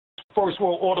First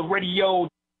World Order Radio.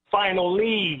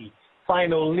 Finally,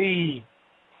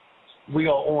 we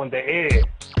are on the air.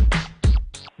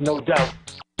 No doubt.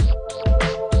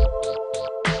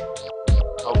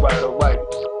 All right.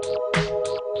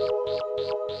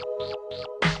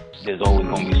 There's always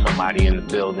going to be somebody in the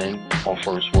building on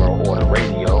First World Order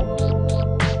Radio.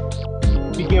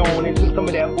 We get on into some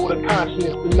of that order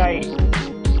consciousness tonight.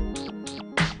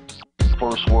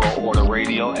 First World Order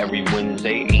Radio every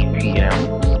Wednesday, 8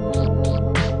 p.m.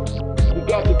 We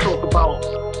got to talk about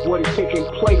what is taking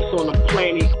place on the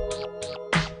planet.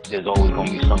 There's always going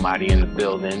to be somebody in the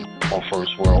building on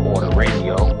First World Order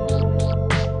Radio.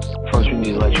 First, we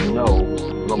need to let you know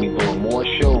we're going to be doing more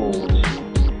shows,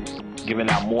 giving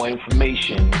out more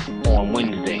information on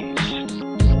Wednesdays.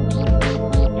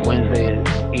 Wednesday at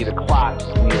 8 o'clock,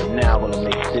 we are now going to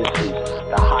make this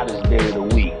the hottest day of the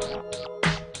week.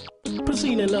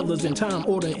 Preceding others in time,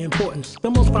 order, importance. The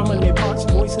most prominent parts,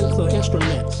 voices, or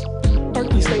instruments.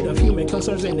 Earthly state of human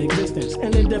concerns in existence.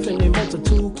 An indefinite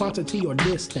multitude, quantity, or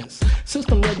distance.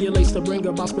 System regulates to bring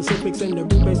about specifics in the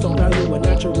group based on value and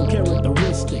natural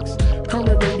characteristics.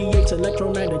 Current radiates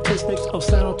electromagnetistics of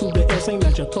sound through the air, same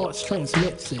as your thoughts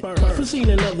transmits it.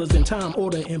 Preceding others in time,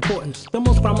 order, importance. The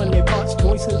most prominent parts,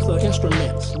 voices, or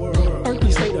instruments.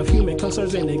 Earthly state of human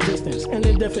concerns in existence. An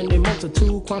indefinite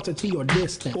multitude, quantity, or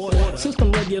distance.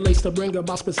 System regulates to bring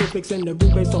about specifics in the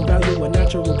group based on value and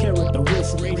natural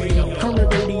characteristics.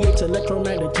 Current radiates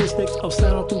electromagnetistics of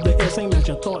sound through the air, same as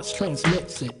your thoughts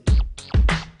transmits it.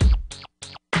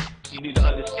 You need to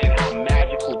understand how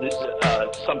magical this,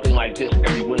 something like this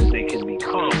every Wednesday can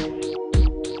become.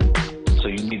 So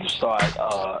you need to start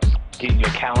getting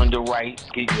your calendar right,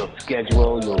 get your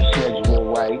schedule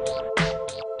right.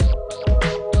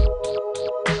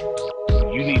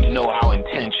 You need to know our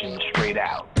intention straight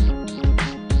out.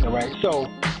 All right, so,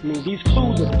 these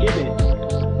clues are given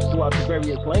throughout the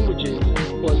various languages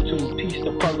was to piece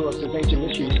the puzzle of this ancient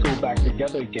mystery school back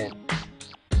together again.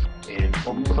 And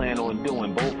what we plan on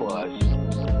doing, both of us,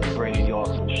 is bringing y'all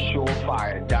some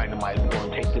surefire dynamite. We're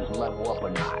going to take this level up a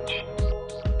notch.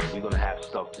 We're going to have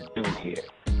stuff to do here.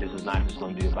 This is not just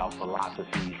going to be about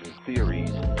philosophies and theories,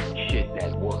 shit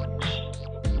that works.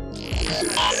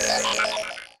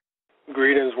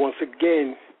 Greetings once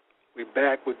again. We're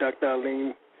back with Dr.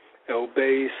 Alim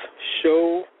El-Bey's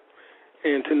show.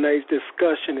 And tonight's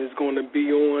discussion is going to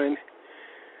be on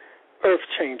earth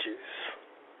changes.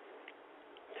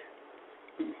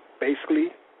 Basically,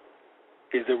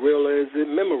 is it real or is it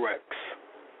Memorex?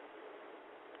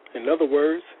 In other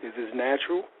words, is this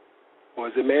natural or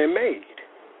is it man-made?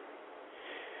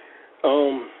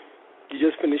 You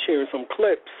just finished hearing some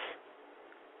clips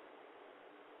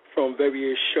from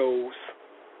various shows,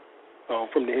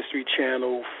 from the History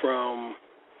Channel, from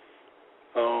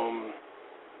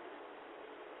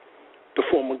the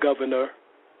former governor,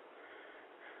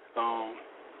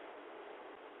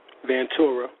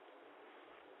 Ventura.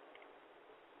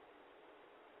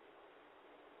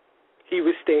 He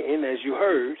was stating, as you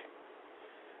heard,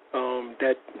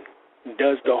 that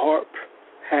does the HAARP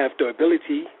have the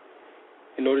ability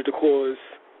in order to cause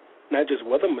not just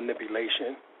weather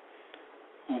manipulation,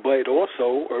 but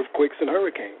also earthquakes and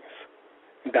hurricanes.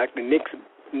 Dr.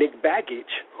 Nick Baggage,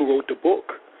 who wrote the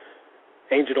book,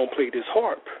 Angel Don't Play This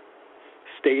HAARP,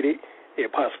 stated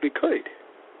it possibly could.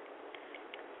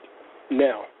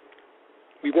 Now,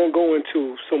 we won't go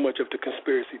into so much of the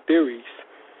conspiracy theories,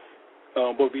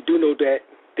 but we do know that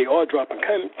they are dropping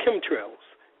chemtrails.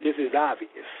 This is obvious.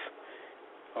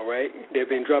 All right? They've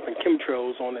been dropping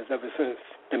chemtrails on us ever since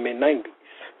the mid-'90s.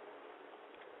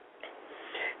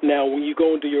 Now, when you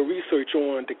go and do your research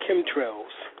on the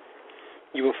chemtrails,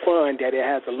 you will find that it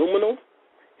has aluminum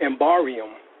and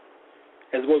barium,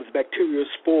 as well as bacterial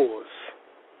spores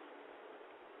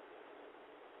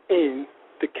in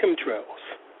the chemtrails.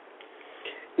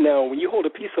 Now, when you hold a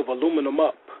piece of aluminum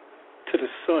up to the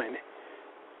sun,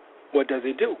 what does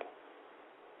it do?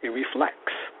 It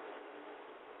reflects.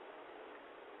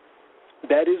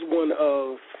 That is one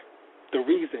of the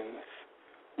reasons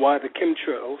why the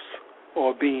chemtrails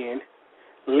are being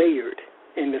layered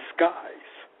in the skies,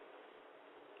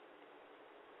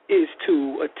 is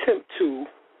to attempt to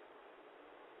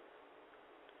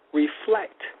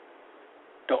reflect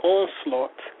the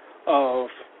onslaught of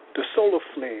the solar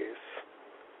flares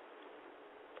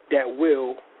that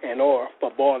will and are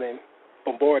bombarding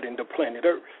the planet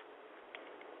Earth.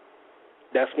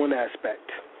 That's one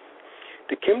aspect.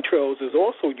 The chemtrails is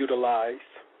also utilized,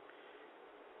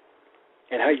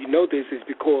 and how you know this is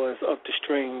because of the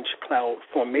strange cloud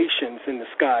formations in the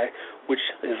sky, which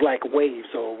is like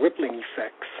waves or rippling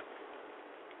effects.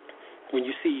 When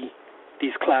you see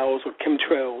these clouds or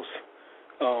chemtrails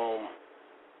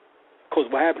Because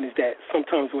what happens is that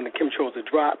sometimes when the chemtrails are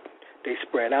dropped, they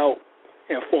spread out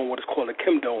and form what is called a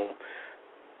chemdome.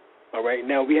 All right.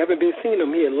 Now, we haven't been seeing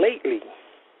them here lately.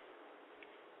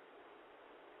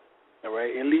 All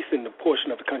right. At least in the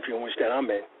portion of the country in which that I'm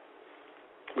in,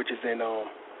 which is in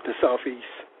the southeast,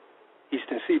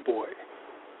 eastern seaboard,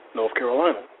 North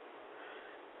Carolina.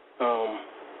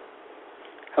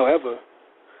 However,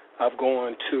 I've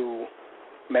gone to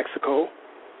Mexico,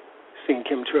 seen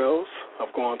chemtrails.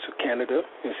 I've gone to Canada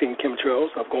and seen chemtrails.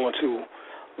 I've gone to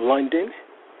London,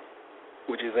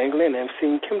 which is England, and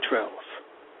seen chemtrails.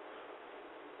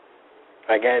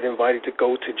 I got invited to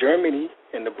go to Germany,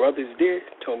 and the brothers there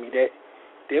told me that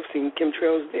they've seen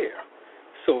chemtrails there.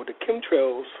 So the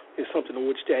chemtrails is something in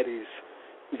which that is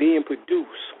being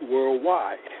produced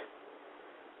worldwide.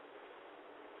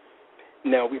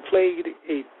 Now, we played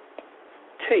a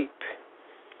tape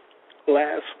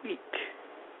last week,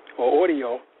 or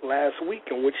audio last week,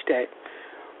 in which that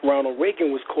Ronald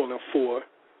Reagan was calling for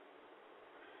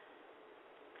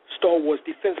Star Wars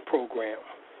defense program,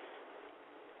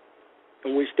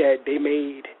 in which that they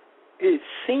made it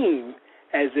seem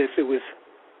as if it was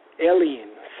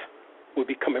aliens would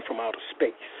be coming from outer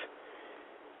space,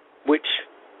 which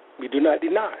we do not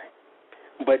deny,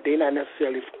 but they're not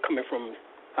necessarily coming from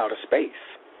outer space.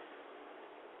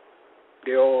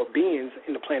 They're all beings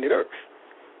in the planet Earth.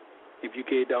 If you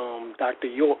get Dr.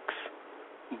 York's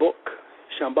book,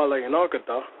 Shambhala and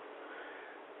Argata,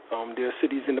 there are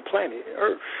cities in the planet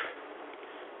Earth.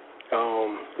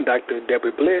 Dr.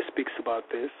 Deborah Blair speaks about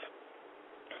this.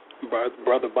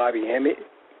 Brother Bobby Hammett,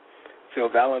 Phil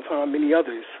Valentine, many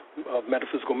others of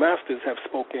metaphysical masters have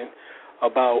spoken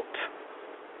about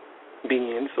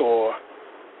beings or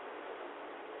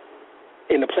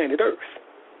in the planet Earth.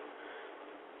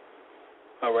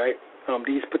 All right?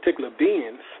 These particular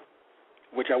beings,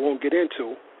 which I won't get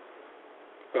into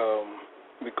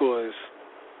because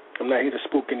I'm not here to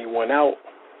spook anyone out,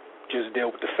 just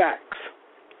deal with the facts.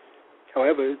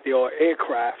 However, there are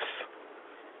aircrafts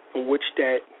in which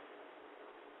that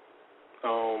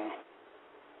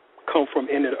come from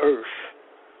inner Earth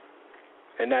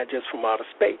and not just from outer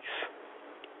space.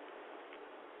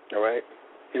 All right?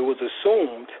 It was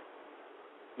assumed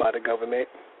by the government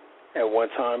at one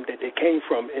time that they came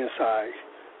from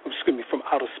from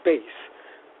outer space,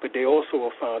 but they also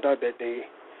have found out that they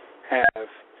have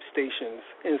stations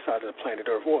inside of the planet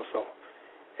Earth also,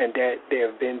 and that they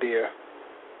have been there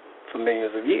for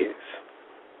millions of years.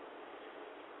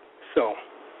 So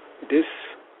this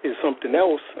is something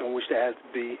else in which that has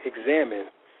to be examined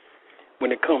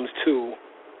when it comes to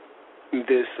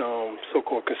this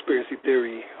so-called conspiracy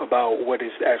theory about what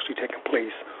is actually taking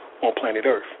place on planet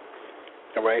Earth.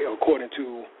 All right, according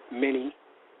to many,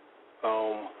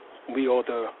 we are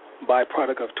the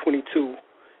byproduct of 22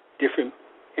 different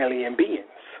alien beings.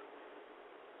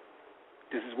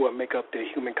 This is what make up the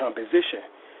human composition,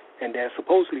 and that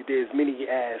supposedly there's many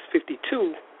as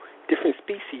 52 different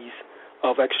species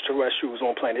of extraterrestrials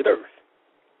on planet Earth.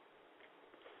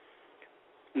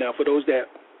 Now, for those that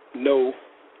know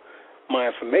my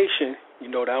information, you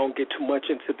know that I don't get too much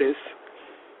into this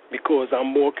because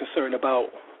I'm more concerned about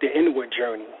the inward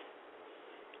journey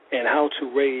and how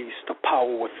to raise the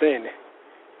power within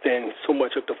than so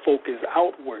much of the focus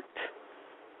outward.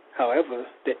 However,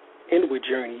 the inward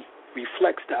journey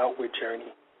reflects the outward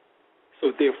journey.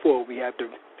 So therefore, we have to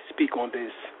speak on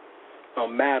this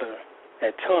matter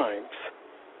at times,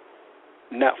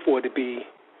 not for it to be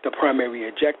the primary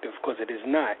objective, because it is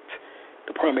not.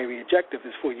 The primary objective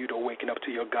is for you to awaken up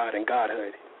to your God and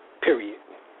Godhood, period.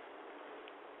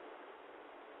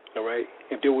 All right?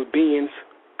 If there were beings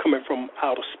coming from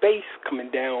outer space, coming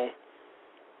down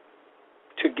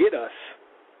to get us,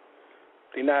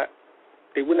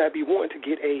 they would not be wanting to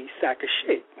get a sack of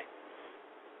shit.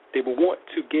 They would want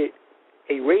to get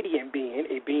a radiant being,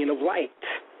 a being of light,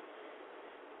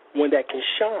 one that can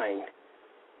shine,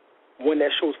 one that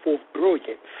shows forth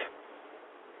brilliance,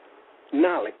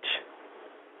 knowledge,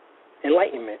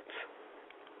 enlightenment.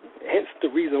 Hence the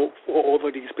reason for all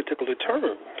of these particular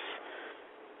terms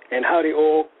and how they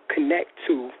all connect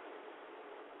to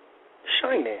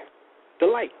shining, the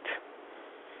light.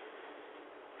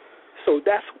 So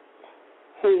that's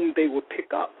whom they would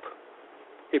pick up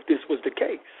if this was the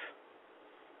case.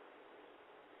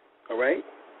 All right?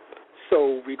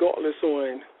 So regardless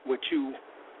on what you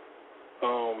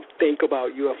think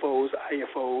about UFOs,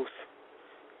 IFOs,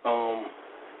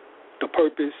 the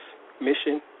purpose,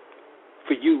 mission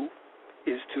for you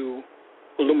is to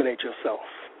illuminate yourself.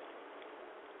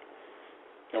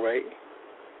 All right?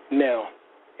 Now,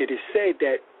 it is said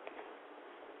that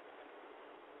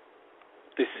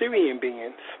the Syrian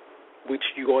beings, which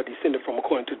you are descended from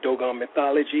according to Dogon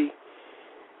mythology,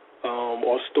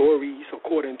 or stories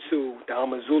according to the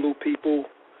Amazulu people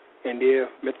and their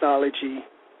mythology.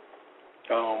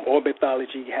 All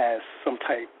mythology has some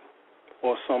type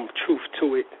or some truth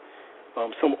to it,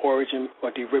 some origin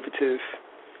or derivative.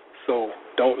 So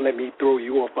don't let me throw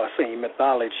you off by saying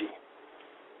mythology.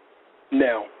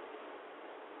 Now,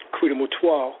 Kwita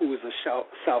Mutwa, who is a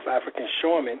South African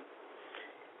shaman,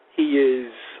 he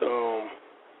is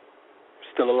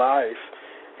still alive,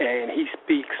 and he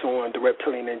speaks on the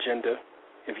reptilian agenda.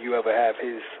 If you ever have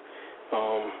his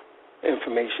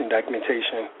information,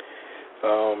 documentation,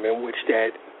 in which that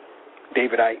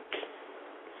David Icke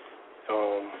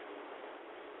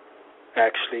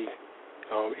actually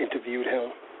interviewed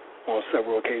him on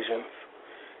several occasions,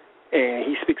 and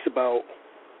he speaks about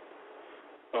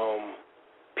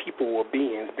people or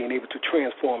beings being able to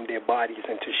transform their bodies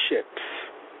into ships.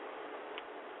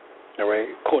 All right,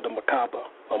 called a Merkaba,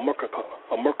 a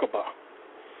Merkaba.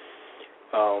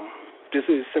 This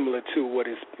is similar to what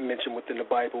is mentioned within the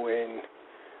Bible in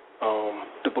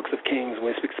the books of Kings,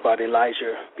 where it speaks about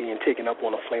Elijah being taken up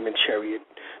on a flaming chariot.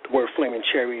 The word flaming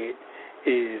chariot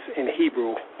is in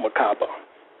Hebrew Merkaba.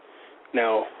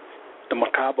 Now, the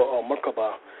Merkaba or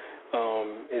Merkaba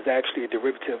is actually a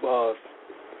derivative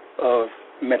of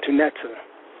Metuneta.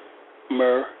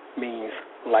 Mer means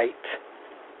light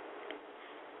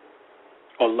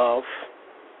or love,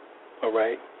 all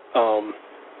right?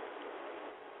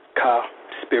 Ka,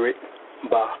 spirit,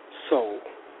 Ba, soul,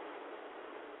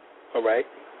 all right?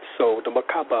 So the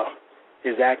Merkaba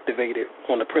is activated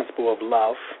on the principle of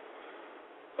love.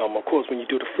 Of course, when you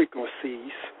do the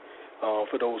frequencies,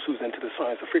 for those who's into the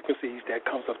science of frequencies, that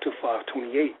comes up to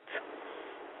 528,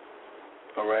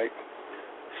 all right?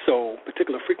 So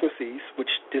particular frequencies, which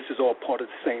this is all part of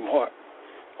the same heart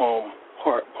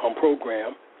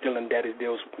program, that it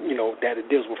deals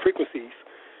with frequencies.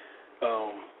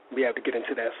 We have to get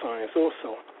into that science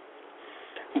also.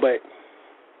 But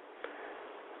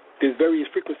there's various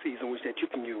frequencies in which that you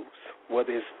can use,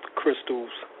 whether it's crystals,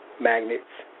 magnets,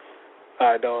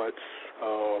 iodots,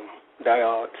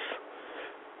 diodes,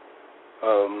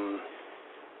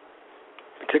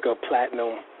 particular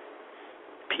platinum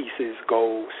pieces,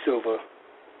 gold, silver,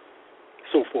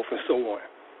 so forth and so on.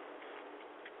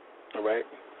 All right,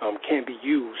 can be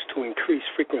used to increase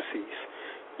frequencies,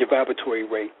 your vibratory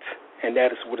rate, and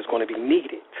that is what is going to be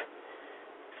needed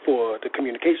for the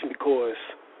communication, because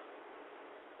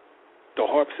the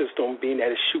HARP system, being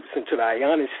that it shoots into the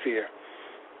ionosphere,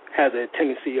 has a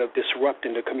tendency of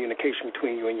disrupting the communication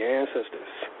between you and your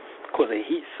ancestors, because it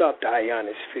heats up the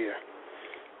ionosphere.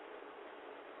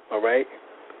 All right?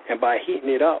 And by heating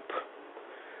it up,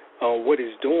 what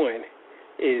it's doing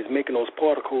is making those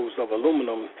particles of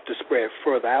aluminum to spread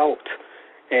further out,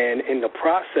 and in the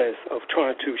process of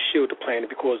trying to shield the planet,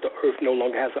 because the Earth no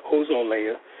longer has an ozone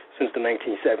layer since the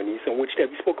 1970s, in which that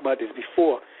we spoke about this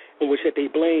before, in which that they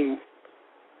blame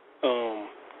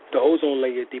the ozone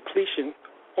layer depletion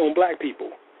on black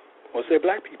people, or say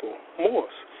black people,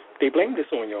 Moors. They blame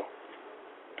this on y'all,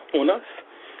 on us,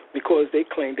 because they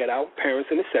claim that our parents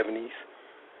in the 70s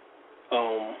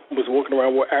was walking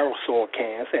around with aerosol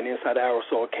cans, and inside the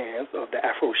aerosol cans of the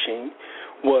Afro Sheen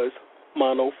was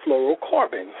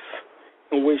monofluorocarbons,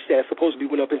 in which that supposedly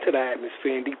went up into the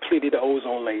atmosphere and depleted the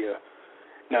ozone layer.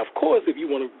 Now, of course, if you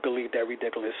want to believe that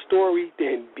ridiculous story,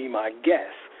 then be my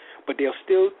guest. But they're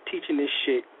still teaching this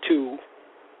shit to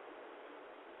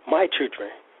my children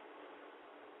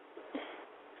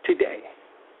today.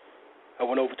 I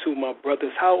went over to my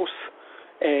brother's house,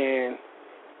 and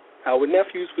our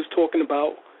nephews was talking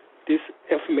about this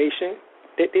information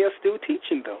that they are still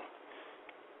teaching them.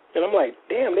 And I'm like,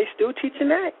 damn, they still teaching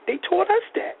that? They taught us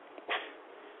that.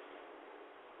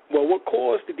 Well, what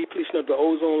caused the depletion of the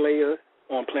ozone layer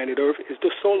on planet Earth is the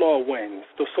solar winds,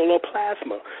 the solar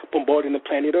plasma bombarding the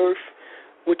planet Earth,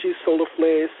 which is solar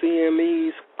flares,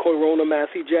 CMEs, coronal mass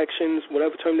ejections,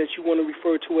 whatever term that you want to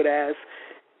refer to it as,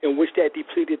 in which that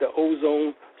depleted the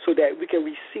ozone so that we can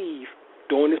receive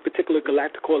during this particular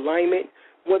galactical alignment,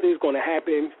 whether it's going to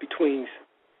happen between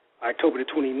October the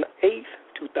 28th,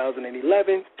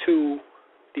 2011 to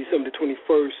December the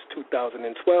 21st,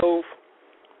 2012.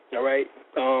 All right?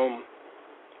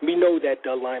 We know that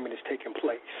the alignment is taking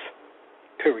place,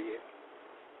 period.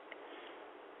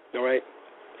 All right?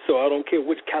 So I don't care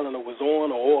which calendar was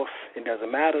on or off. It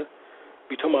doesn't matter.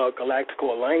 We're talking about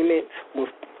galactical alignment with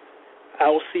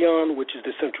Alcyon, which is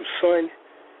the central sun.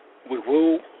 We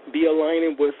will be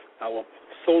aligning with our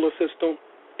solar system,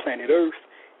 planet Earth,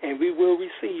 and we will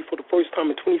receive, for the first time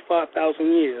in 25,000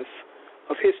 years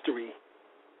of history,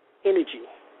 energy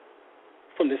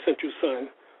from the central sun,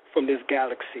 from this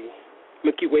galaxy,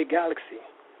 Milky Way galaxy.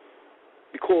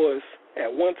 Because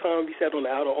at one time we sat on the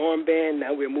outer armband,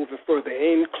 now we're moving further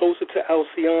in, closer to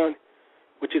Alcyon,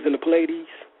 which is in the Pleiades.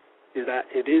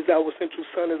 It is our central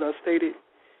sun, as I stated,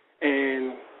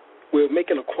 and we're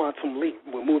making a quantum leap.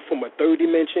 We're moving from a third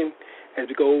dimension as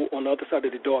we go on the other side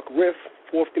of the dark rift,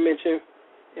 fourth dimension,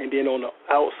 and then on the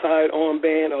outside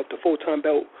armband of the photon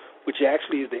belt, which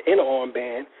actually is the inner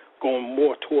armband, going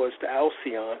more towards the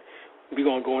Alcyon, we're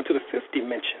going to go into the fifth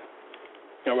dimension.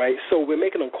 All right, so we're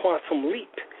making a quantum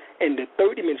leap, and the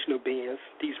third-dimensional beings,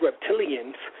 these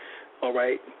reptilians, all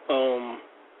right,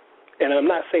 and I'm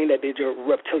not saying that they're just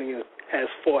reptilian as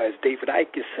far as David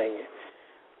Icke is saying,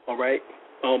 all right,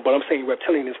 but I'm saying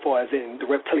reptilian as far as in the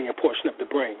reptilian portion of the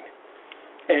brain.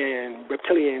 And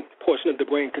reptilian portion of the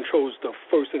brain controls the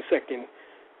first and second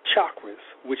chakras,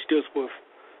 which deals with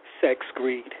sex,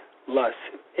 greed, lust,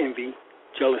 envy,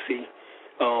 jealousy,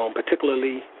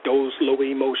 particularly those lower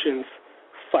emotions,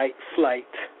 fight, flight,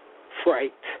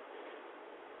 fright,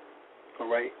 all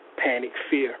right, panic,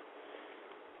 fear.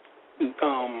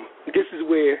 This is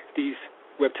where these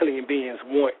reptilian beings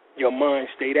want your mind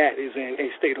state at, is in a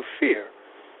state of fear,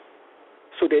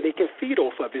 so that they can feed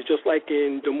off of it, just like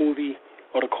in the movie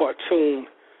or the cartoon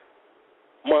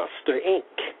Monster, Inc.,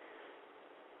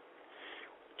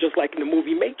 just like in the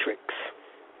movie Matrix,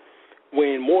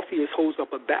 when Morpheus holds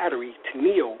up a battery to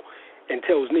Neo and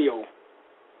tells Neo,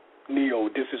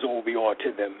 this is all we are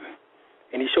to them.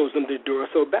 And he shows them the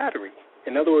Duracell battery.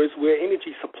 In other words, we're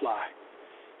energy supply.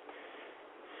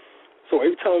 So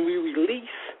every time we release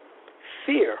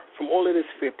fear from all of these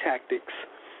fear tactics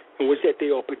in which that they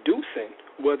are producing,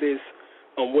 whether it's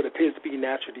what appears to be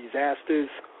natural disasters,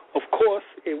 of course,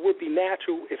 it would be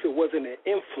natural if it wasn't an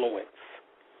influence.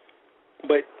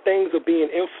 But things are being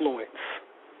influenced.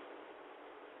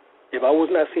 If I was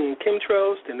not seeing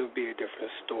chemtrails, then it would be a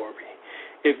different story.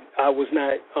 If I was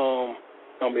not,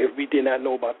 if we did not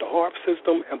know about the HARP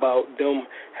system, about them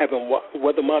having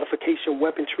weather modification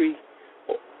weaponry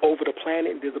over the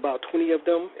planet, there's about 20 of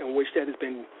them in which that has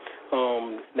been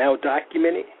now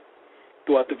documented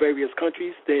throughout the various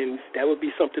countries, then that would be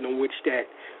something in which that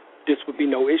this would be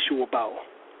no issue about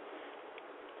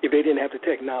if they didn't have the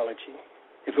technology,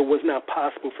 if it was not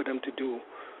possible for them to do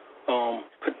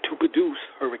to produce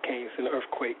hurricanes and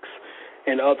earthquakes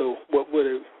and other what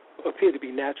would appear to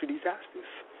be natural disasters.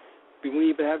 We wouldn't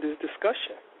even have this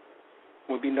discussion.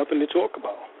 There would be nothing to talk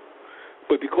about.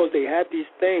 But because they have these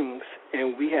things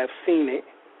and we have seen it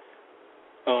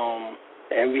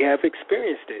and we have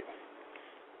experienced it,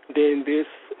 then this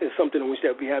is something in which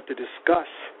that we have to discuss.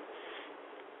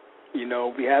 You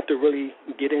know, we have to really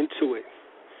get into it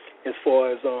as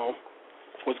far as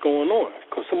what's going on,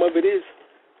 because some of it is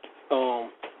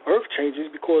earth changes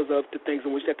because of the things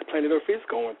in which that the planet Earth is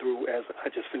going through, as I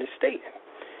just finished stating.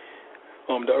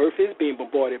 The Earth is being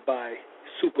bombarded by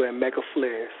super and mega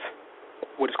flares,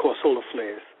 what is called solar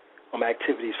flares,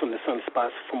 activities from the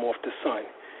sunspots from off the sun,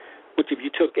 which if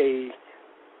you took a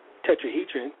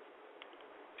tetrahedron,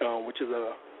 which is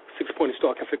a six-pointed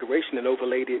star configuration, and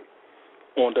overlaid it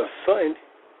on the sun,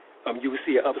 you would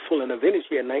see an upswelling of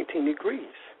energy at 19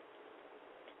 degrees.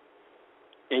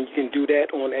 And you can do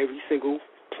that on every single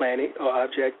planet or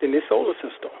object in this solar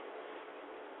system.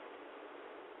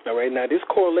 All right, now this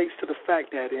correlates to the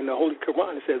fact that in the Holy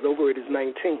Quran it says over it is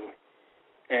 19.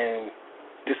 And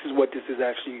this is what this is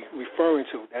actually referring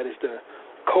to. That is the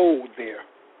code there.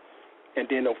 And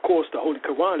then, of course, the Holy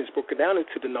Quran is broken down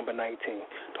into the number 19.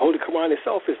 The Holy Quran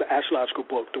itself is an astrological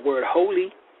book. The word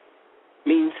holy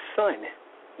means sun,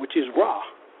 which is Ra.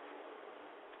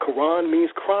 Quran means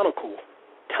chronicle,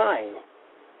 time,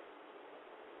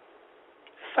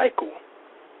 cycle.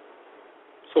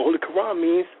 So Holy Quran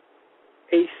means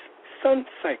a sun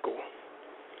cycle.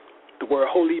 The word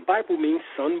Holy Bible means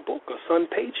sun book or sun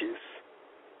pages.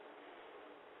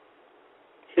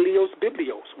 Helios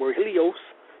Biblios, word Helios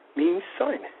means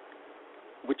sun,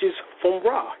 which is from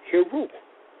Ra, Heru.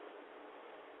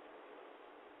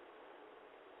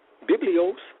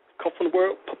 Biblios come from the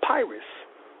word papyrus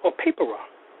or papyra.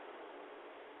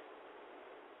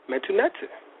 Metunete.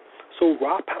 So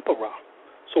Ra Papyra.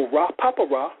 So Ra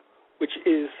Papyra, which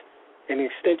is an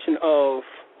extension of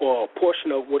or a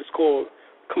portion of what is called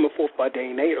coming forth by day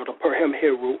and night, or the Perhem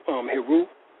Heru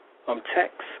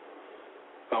text,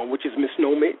 which is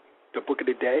misnomer, the Book of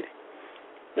the Dead.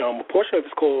 A portion of it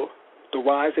is called The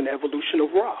Rise and Evolution of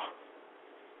Ra.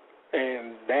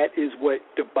 And that is what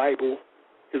the Bible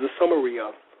is a summary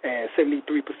of. And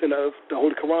 73% of the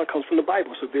Holy Quran comes from the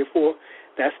Bible. So therefore,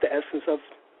 that's the essence of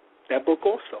that book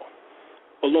also,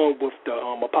 along with the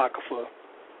Apocrypha,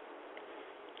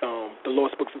 the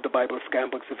lost books of the Bible, the forgotten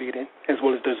books of Eden, as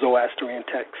well as the Zoroastrian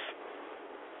texts.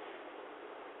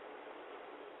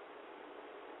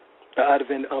 The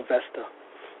Advent Avesta.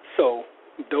 So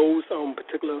those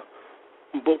particular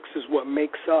books is what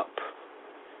makes up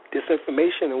this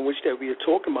information in which that we are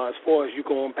talking about as far as you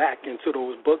going back into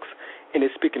those books, and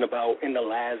it's speaking about in the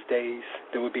last days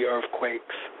there would be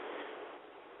earthquakes,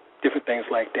 different things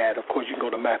like that. Of course, you can go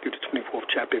to Matthew, the 24th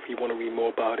chapter, if you want to read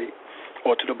more about it,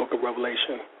 or to the book of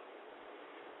Revelation.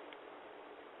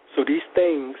 So these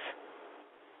things,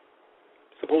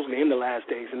 supposedly in the last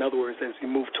days, in other words, as we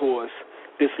move towards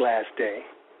this last day,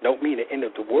 don't mean the end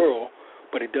of the world,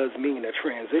 but it does mean a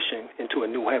transition into a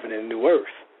new heaven and a new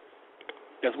earth.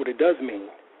 That's what it does mean.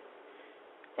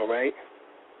 All right?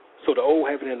 So the old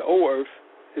heaven and the old earth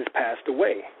has passed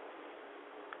away.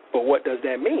 But what does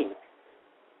that mean?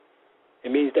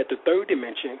 It means that the third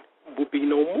dimension will be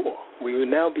no more. We will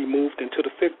now be moved into the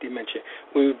fifth dimension.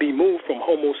 We will be moved from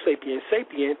Homo sapiens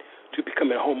sapien to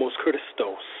becoming Homo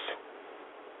Christos,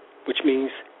 which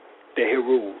means the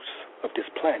heroes of this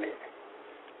planet.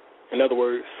 In other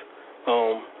words,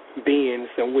 beings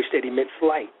in which that emits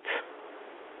light,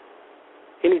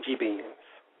 energy beings.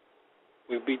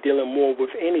 We'll be dealing more with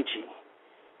energy,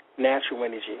 natural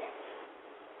energy.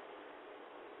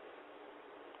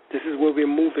 This is where we're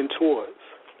moving towards.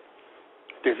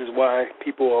 This is why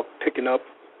people are picking up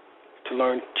to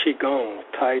learn Qigong,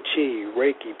 Tai Chi,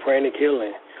 Reiki, pranic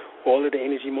healing. All of the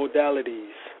energy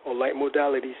modalities or light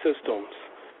modality systems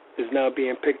is now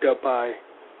being picked up by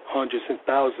hundreds and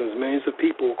thousands, millions of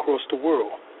people across the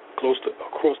world,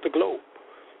 across the globe.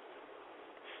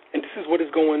 And this is what is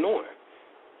going on.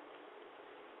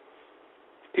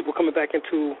 People coming back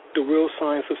into the real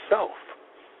science of self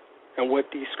and what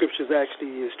these scriptures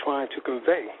actually is trying to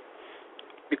convey.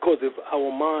 Because if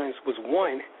our minds was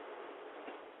one,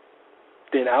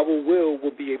 then our will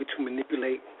be able to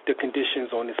manipulate the conditions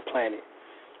on this planet.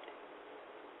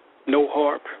 No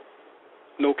HAARP,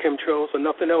 no chemtrails, or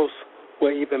nothing else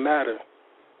will even matter,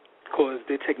 because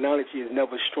the technology is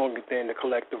never stronger than the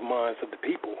collective minds of the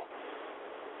people.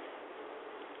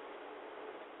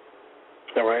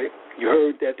 All right? You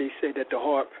heard that they say that the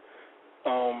HAARP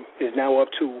is now up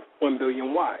to 1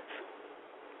 billion watts.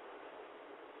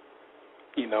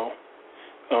 You know,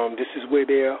 this is where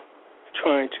they're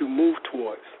trying to move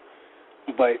towards.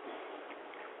 But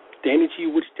the energy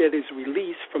which that is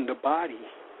released from the body,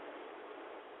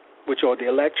 which are the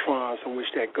electrons in which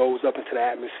that goes up into the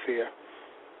atmosphere,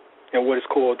 and what is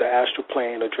called the astral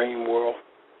plane or dream world,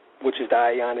 which is the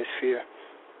ionosphere,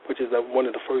 which is one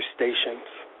of the first stations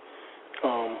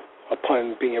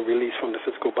upon being released from the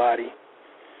physical body.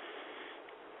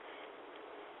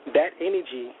 That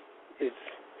energy is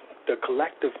the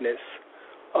collectiveness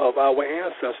of our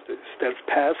ancestors that's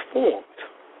past formed.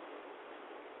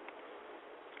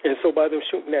 And so by them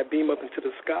shooting that beam up into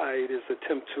the sky, it is an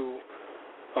attempt to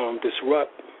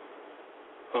disrupt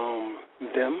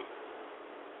them,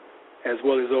 as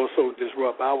well as also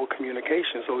disrupt our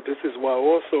communication. So this is why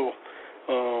also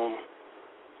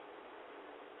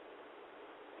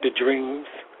the dreams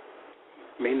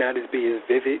may not be as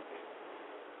vivid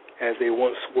as they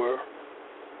once were.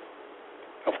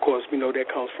 Of course, we know that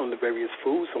comes from the various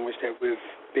foods in which that we've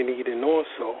been eating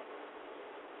also.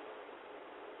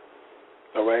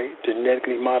 All right,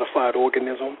 genetically modified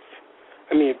organisms.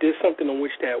 I mean, if there's something in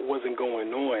which that wasn't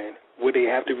going on, would they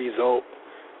have to resort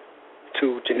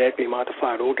to genetically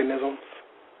modified organisms,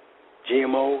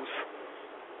 GMOs,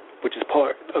 which is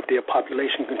part of their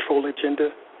population control agenda?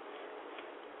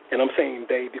 And I'm saying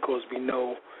they because we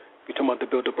know we're talking about the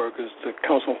Bilderbergers, the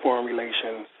Council on Foreign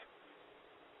Relations.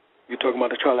 You're talking about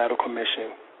the Trilateral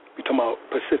Commission. You're talking about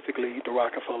specifically the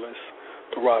Rockefellers,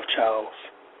 the Rothschilds,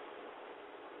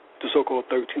 the so-called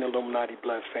 13 Illuminati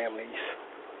blood families,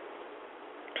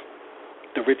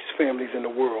 the richest families in the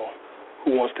world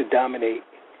who wants to dominate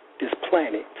this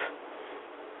planet.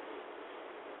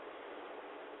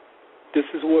 This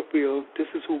is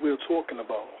who we're talking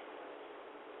about.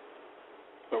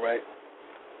 All right?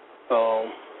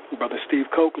 Brother Steve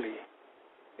Coakley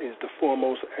is the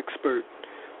foremost expert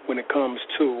when it comes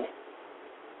to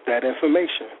that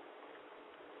information.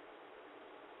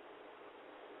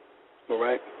 All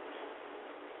right?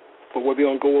 But what we're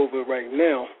going to go over right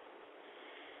now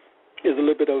is a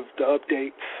little bit of the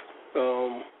updates.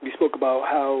 We spoke about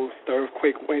how the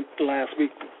earthquake went last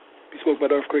week. We spoke about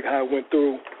the earthquake, how it went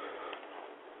through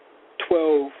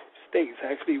 12 states.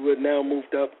 Actually, we've now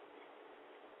moved up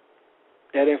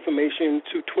that information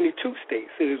to 22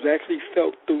 states. It is actually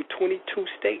felt through 22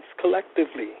 states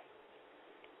collectively.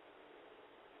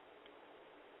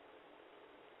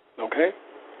 Okay?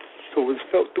 So it was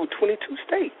felt through 22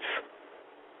 states.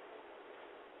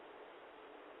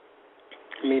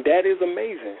 I mean, that is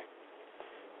amazing.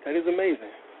 That is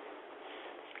amazing.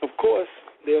 Of course,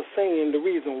 they're saying the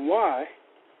reason why.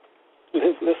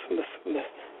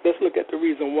 Let's look at the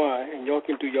reason why, and y'all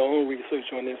can do your own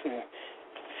research on this and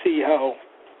see how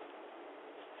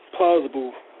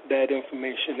plausible that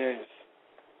information is.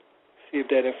 See if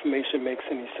that information makes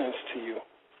any sense to you.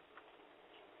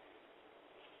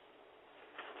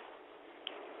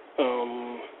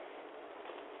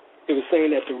 It was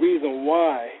saying that the reason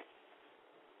why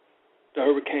the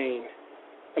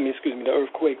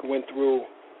earthquake went through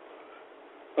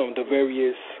the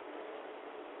various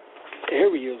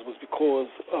areas was because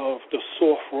of the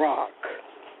soft rock.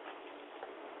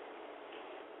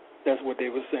 That's what they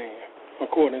were saying,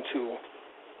 according to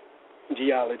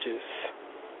geologists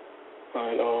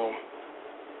and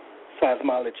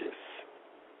seismologists.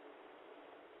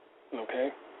 Okay?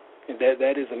 And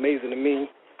that is amazing to me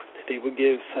that they would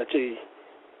give such a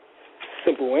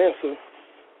simple answer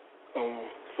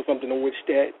for something in which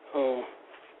that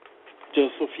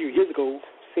just a few years ago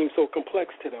seemed so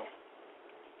complex to them.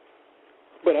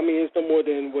 But I mean, it's no more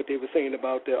than what they were saying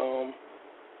about the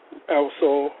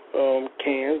aerosol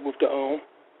cans with the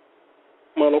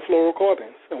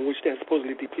monofluorocarbons, in which that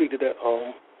supposedly depleted the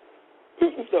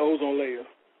ozone layer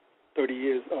 40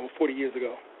 years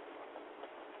ago.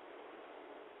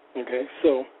 Okay,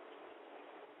 so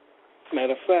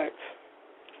matter of fact,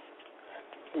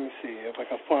 let me see if I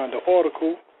can find the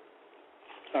article.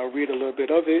 I'll read a little bit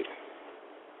of it.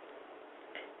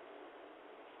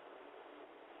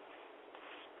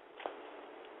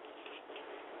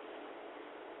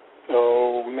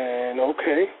 Oh, man,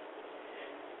 okay.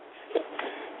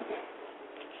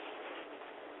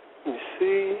 Let me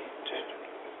see.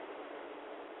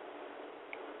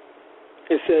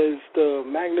 It says the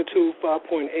magnitude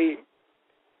 5.8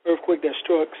 earthquake that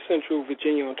struck central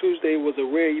Virginia on Tuesday was a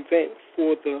rare event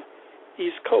for the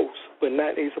East Coast, but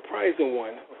not a surprising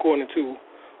one, according to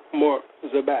Mark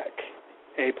Zabak,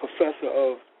 a professor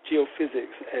of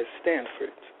geophysics at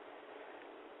Stanford.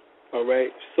 All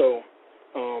right, so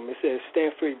it says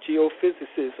Stanford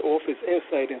geophysicist offers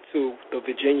insight into the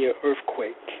Virginia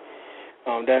earthquake.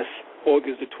 That's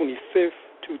August the 25th,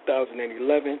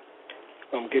 2011.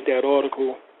 Get that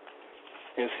article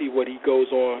and see what he goes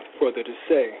on further to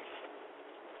say.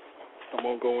 I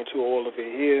won't go into all of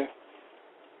it here.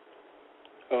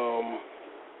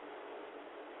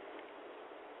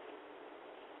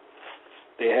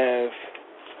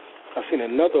 I've seen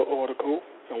another article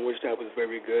in which that was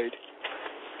very good,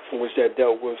 in which that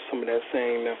dealt with some of that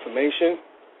same information.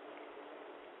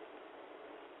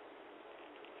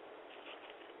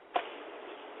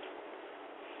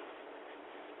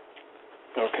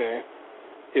 Okay.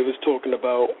 It was talking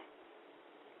about,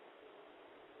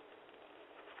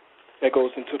 that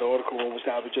goes into the article in which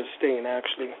I was just stating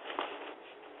actually,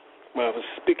 when I was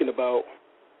speaking about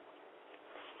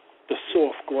the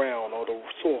soft ground or the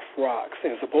soft rocks,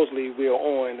 and supposedly we're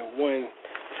on one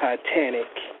titanic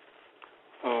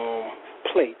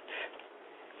plate.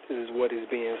 This is what is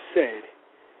being said.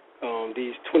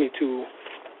 These 22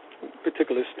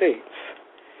 particular states.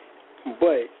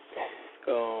 But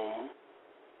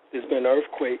there's been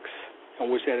earthquakes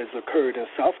in which that has occurred in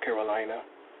South Carolina,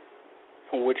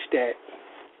 in which that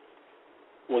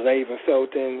was not even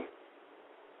felt in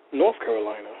North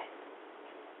Carolina.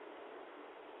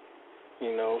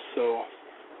 You know, so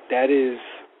that is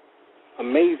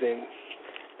amazing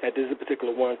that this is a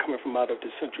particular one coming from out of the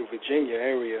central Virginia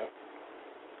area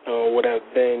would have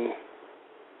been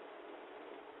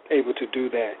able to do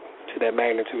that to that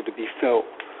magnitude, to be felt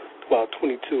throughout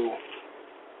 22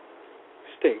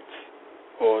 states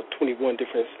or 21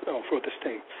 different further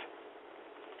states.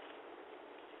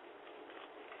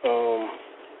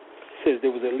 Says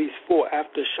there was at least 4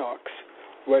 aftershocks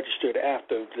registered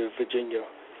after the Virginia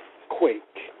quake.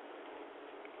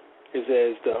 It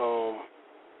says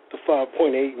the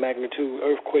 5.8 magnitude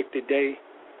earthquake today,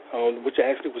 which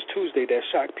actually was Tuesday, that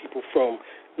shocked people from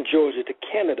Georgia to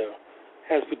Canada,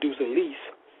 has produced at least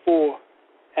 4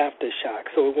 aftershocks.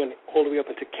 So it went all the way up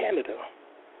into Canada.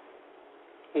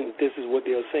 And this is what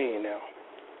they're saying now.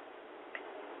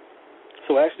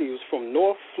 So actually it was from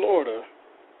North Florida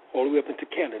all the way up into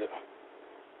Canada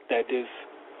that this,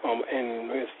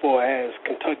 and as far as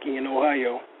Kentucky and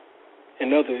Ohio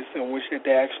and others, in which that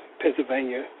actually,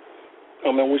 Pennsylvania,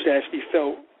 in which they actually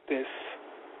felt this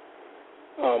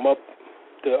up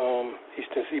the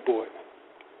eastern seaboard.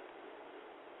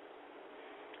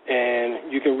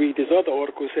 And you can read this other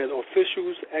article. It says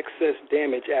officials access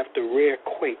damage after rare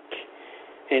quake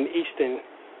in eastern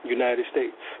United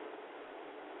States.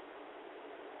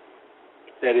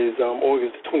 That is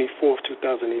August 24th,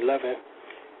 2011.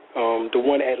 The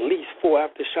one at least 4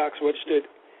 aftershocks registered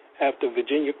after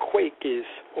Virginia quake is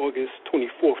August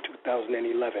 24th,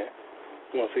 2011.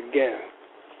 Once again.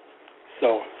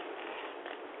 So,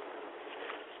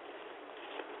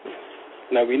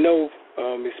 now we know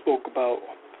we spoke about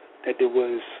that there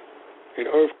was an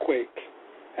earthquake.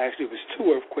 Actually, it was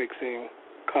 2 earthquakes in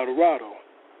Colorado,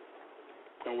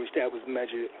 in which that was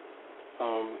measured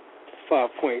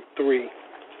 5.3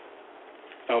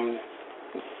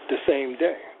 the same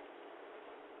day.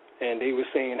 And they were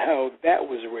saying how that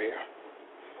was rare.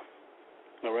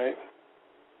 All right?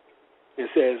 It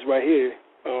says right here,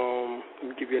 let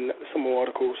me give you some more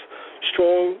articles.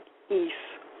 Strong East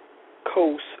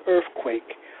Coast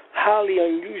earthquake, highly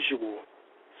unusual,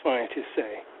 scientists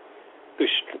say.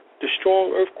 The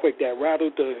strong earthquake that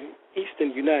rattled the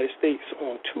eastern United States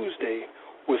on Tuesday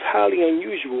was highly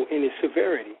unusual in its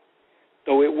severity,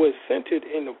 though it was centered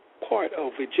in a part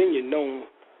of Virginia known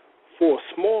for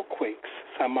small quakes,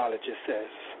 seismologist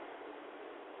says.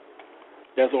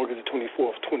 That's August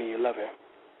 24th, 2011.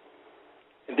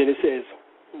 And then it says,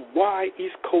 why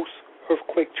East Coast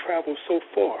earthquake traveled so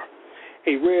far?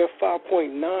 A rare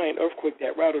 5.9 earthquake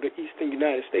that rattled the eastern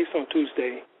United States on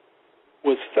Tuesday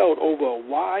was felt over a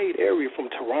wide area from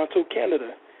Toronto,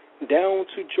 Canada, down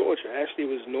to Georgia. Actually, it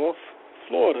was North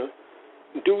Florida,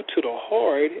 due to the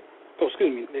hard, I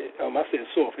said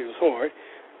soft, it was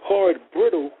hard,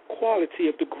 brittle quality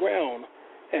of the ground,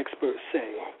 experts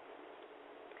say.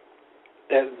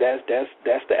 That's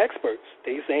the experts.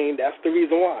 They saying that's the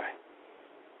reason why.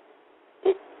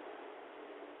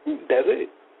 That's it.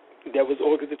 That was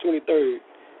August the 23rd,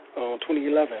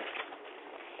 2011.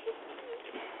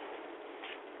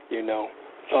 You know,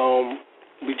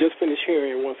 we just finished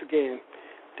hearing once again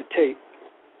the tape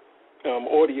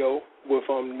audio with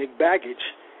Nick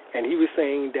Baggage, and he was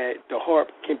saying that the harp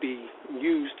can be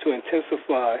used to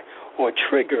intensify or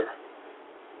trigger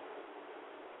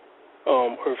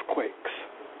earthquakes.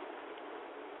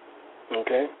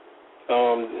 Okay,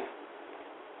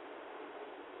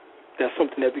 that's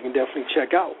something that we can definitely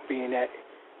check out, being that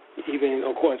even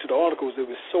according to the articles, it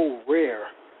was so rare,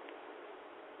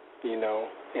 you know,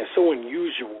 and so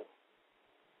unusual,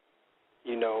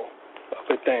 you know,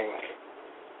 of a thing.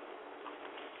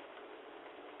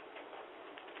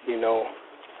 You know,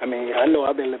 I mean, I know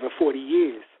I've been living 40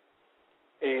 years,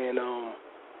 and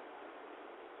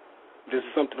this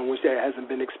is something in which that hasn't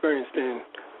been experienced in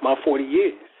my 40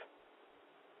 years.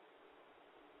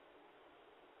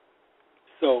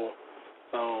 So,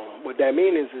 what that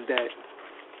means is that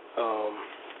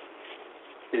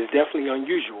it's definitely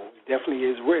unusual. It definitely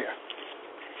is rare.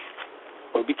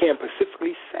 But we can't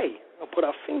specifically say or put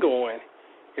our finger on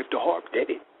if the harp did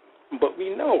it. But we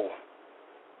know,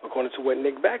 according to what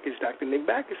Dr. Nick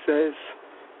Backus says,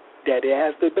 that it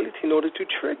has the ability in order to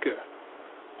trigger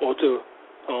or to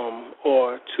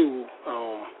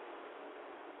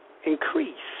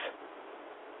increase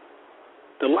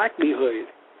the likelihood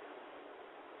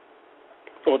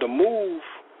or to move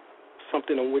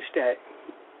something on which that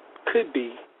could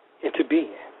be into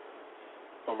being.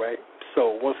 All right?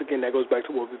 So, once again, that goes back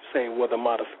to what we were saying, whether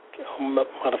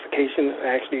modification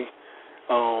actually,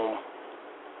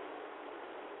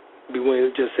 we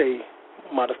wouldn't just say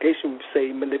modification, we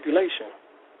say manipulation.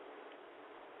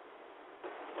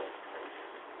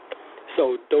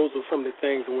 So, those are some of the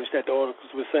things in which that the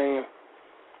articles were saying.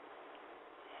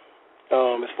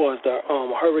 As far as the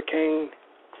hurricane,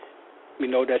 we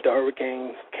know that the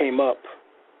hurricane came up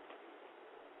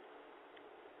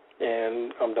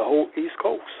and the whole East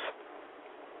Coast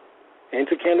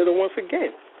into Canada once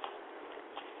again.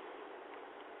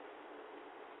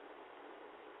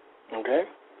 Okay?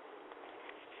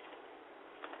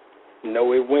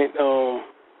 No, it went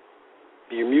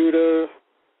Bermuda,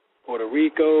 Puerto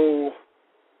Rico.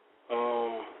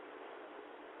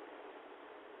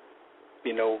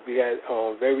 You know, we had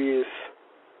various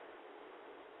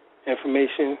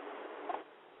information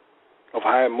of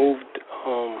how it moved.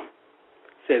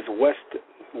 Says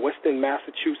Western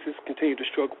Massachusetts continued to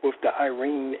struggle with the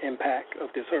Irene impact of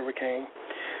this hurricane.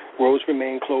 Roads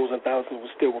remained closed and thousands were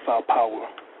still without power.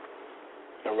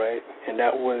 All right, and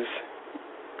that was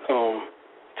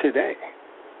today.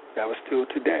 That was still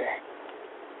today.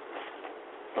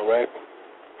 All right.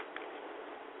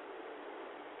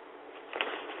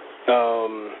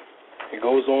 It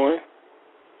goes on.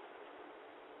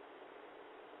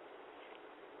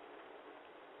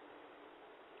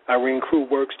 Irene crew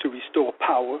works to restore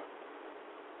power.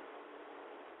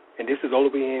 And this is all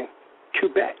the way in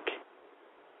Quebec,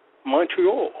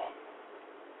 Montreal. It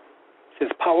says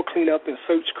power cleanup and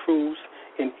search crews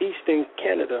in eastern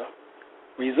Canada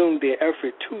resumed their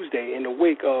effort Tuesday in the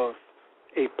wake of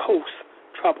a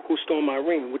post-tropical storm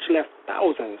Irene, which left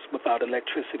thousands without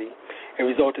electricity and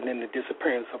resulted in the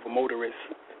disappearance of a motorist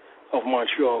of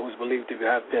Montreal who is believed to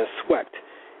have been swept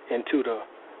into the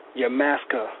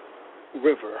Yamaska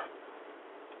River.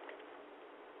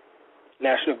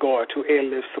 National Guard to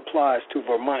airlift supplies to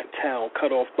Vermont town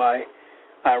cut off by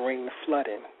Irene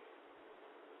flooding.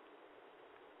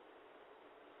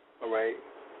 All right.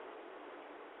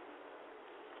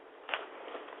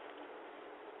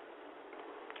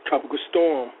 Tropical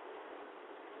storm.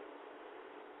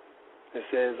 It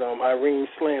says Irene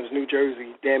slams New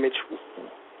Jersey, damage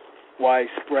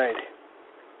widespread.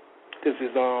 This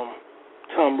is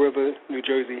Tom River, New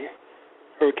Jersey.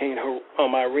 Hurricane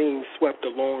Irene swept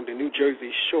along the New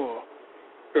Jersey shore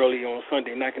early on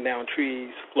Sunday, knocking down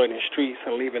trees, flooding streets,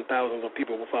 and leaving thousands of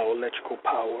people without electrical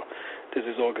power. This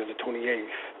is August the 28th.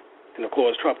 And, of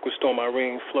course, Tropical Storm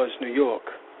Irene floods New York.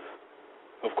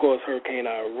 Of course, Hurricane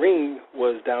Irene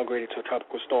was downgraded to a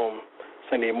tropical storm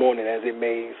Sunday morning as it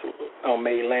made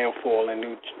landfall in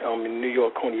New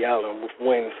York, Coney Island, with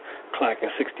winds clocking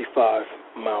 65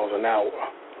 miles an hour.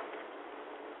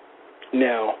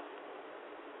 Now,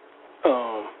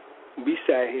 we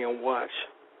sat here and watched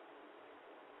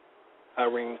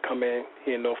Irene come in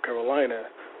here in North Carolina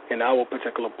in our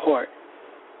particular part,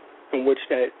 in which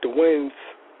that the winds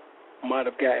might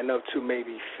have gotten up to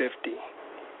maybe 50.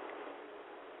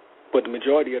 But the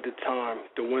majority of the time,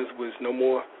 the winds was no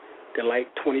more than like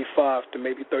 25 to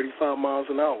maybe 35 miles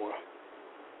an hour.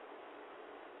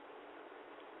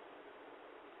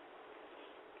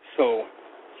 So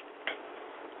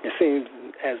it seems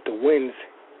as the winds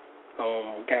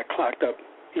got clocked up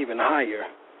even higher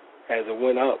as it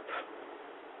went up.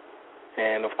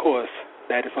 And, of course,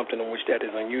 that is something in which that is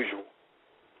unusual.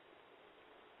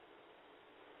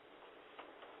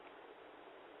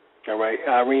 All right,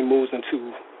 Irene moves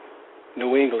into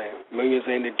New England. Millions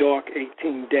are in the dark,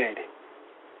 18 dead.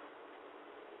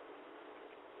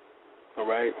 All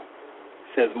right.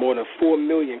 It says more than 4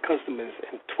 million customers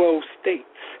in 12 states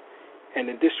and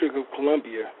the District of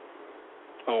Columbia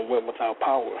went without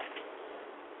power.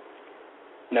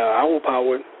 Now, our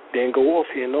power didn't go off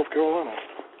here in North Carolina.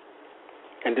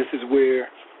 And this is where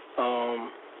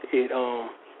it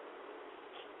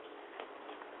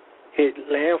hit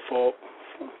landfall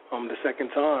the second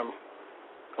time.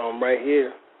 Right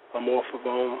here, I'm off of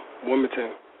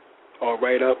Wilmington, or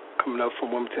right up, coming up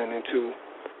from Wilmington into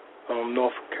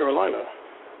North Carolina.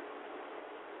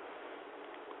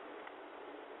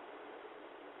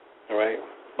 All right,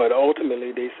 but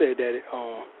ultimately they said that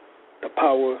the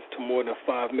power to more than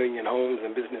 5 million homes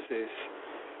and businesses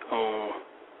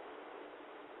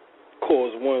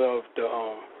caused one of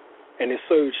the, and it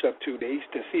surged up to the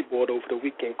eastern seaboard over the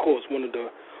weekend, caused one of the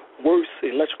worst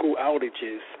electrical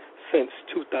outages since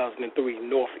 2003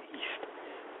 Northeast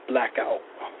blackout.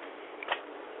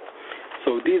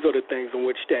 So these are the things in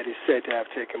which that is said to have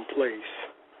taken place.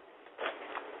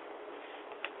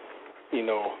 You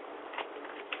know,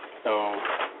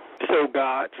 so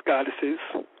gods, goddesses,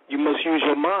 you must use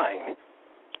your mind.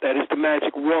 That is the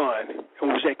magic wand in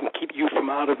which that can keep you from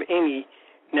out of any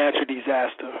natural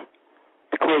disaster,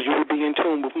 because you will be in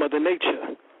tune with Mother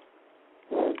Nature.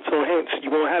 So hence, you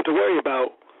won't have to worry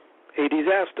about a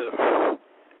disaster.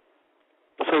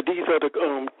 So these are the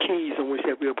keys in which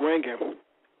that we're bringing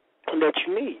that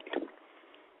you need.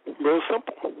 Real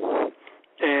simple.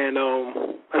 And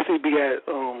I see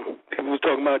people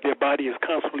talking about their body is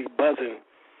constantly buzzing.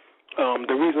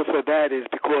 The reason for that is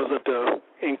because of the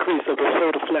increase of the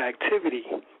solar flare activity.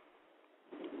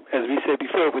 As we said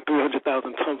before, with 300,000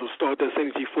 tons of stardust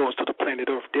energy falls to the planet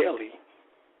Earth daily.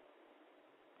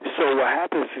 So what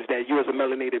happens is that you as a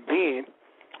melanated being,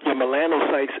 your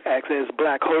melanocytes act as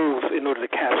black holes in order to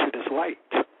capture this light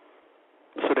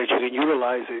so that you can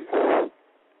utilize it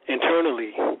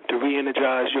internally to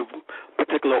re-energize your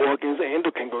particular organs and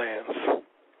endocrine glands.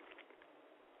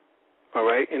 All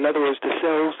right? In other words, the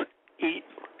cells eat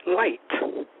light.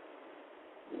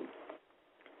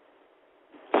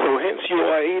 So hence you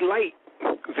are a light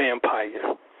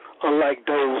vampire, unlike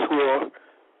those who are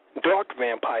dark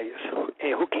vampires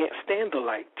and who can't stand the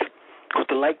light, because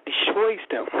the light destroys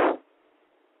them.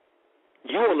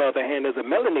 You, on the other hand, as a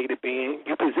melanated being,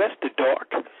 you possess the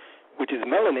dark, which is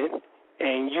melanin,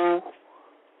 and you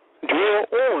draw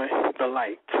on the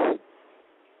light.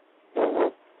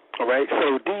 All right,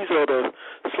 so these are the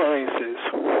sciences.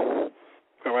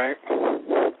 All right.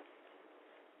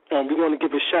 We want to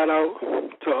give a shout out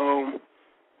to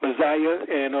Messiah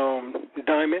and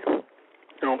Diamond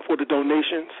for the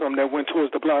donations that went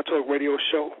towards the Blog Talk Radio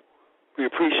show. We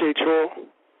appreciate y'all.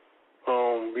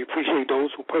 We appreciate those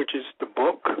who purchased the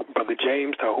book, Brother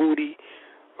James, Tahuti,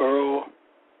 Earl,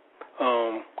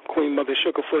 Queen Mother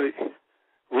Sugarfoot,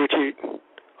 Richard,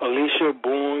 Alicia,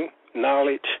 Boone,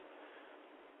 Knowledge,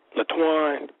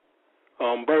 LaTwine,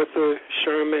 Bertha,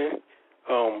 Sherman,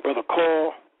 Brother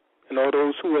Carl, and all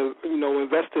those who have,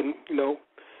 invested,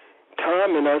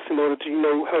 time in us in order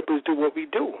to, help us do what we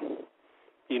do.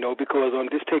 Because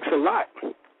this takes a lot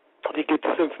to get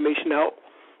this information out,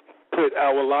 put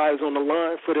our lives on the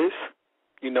line for this.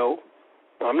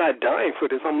 I'm not dying for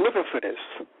this. I'm living for this.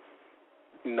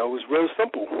 It's real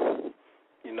simple.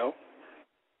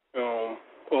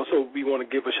 Also, we want to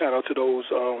give a shout out to those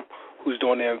who's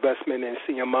doing their investment in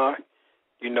CMI.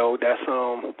 That's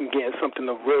getting something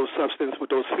of real substance with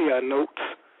those fiat notes.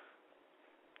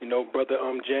 Brother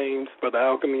James, Brother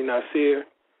Alchemy Nasir,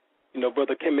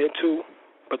 Brother Kemetu,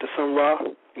 Brother Sunra,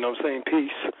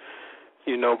 peace.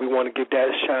 We want to give that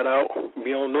a shout out.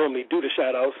 We don't normally do the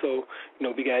shout out, so,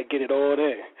 we got to get it all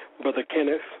there. Brother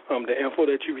Kenneth, the info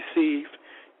that you received,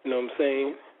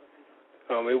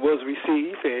 it was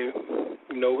received and,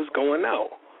 it's going out.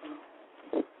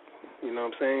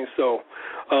 So,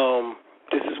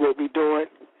 this is what we're doing.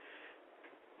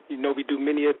 We do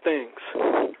many things.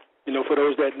 For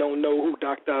those that don't know who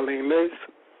Dr. Alim is,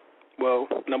 well,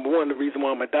 number one, the reason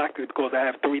why I'm a doctor is because I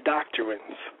have 3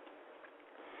 doctrines.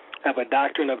 I have a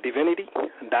doctrine of divinity,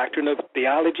 a doctrine of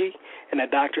theology, and a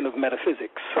doctrine of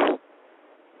metaphysics.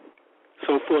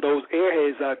 So for those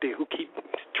airheads out there who keep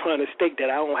trying to state that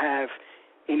I don't have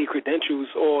any credentials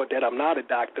or that I'm not a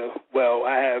doctor, well,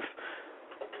 I have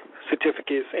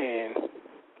certificates and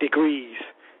degrees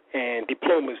and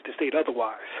diplomas to state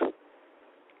otherwise.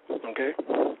 Okay?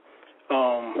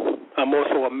 I'm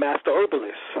also a master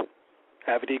herbalist.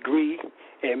 I have a degree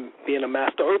in being a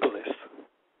master herbalist.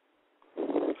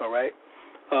 All right?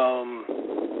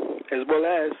 As well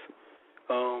as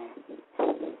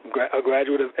a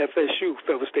graduate of FSU,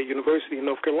 Federal State University in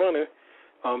North Carolina,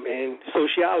 in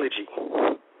sociology.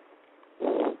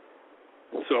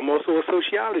 So I'm also a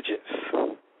sociologist.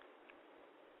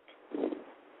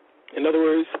 In other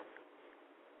words,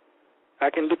 I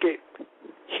can look at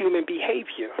human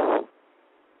behavior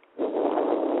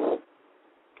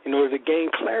in order to gain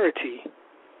clarity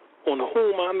on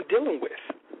whom I'm dealing with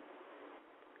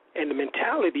and the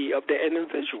mentality of the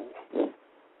individual.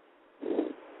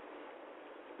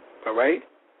 All right?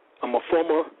 I'm a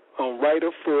former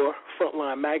writer for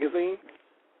Frontline Magazine.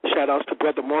 Shout-outs to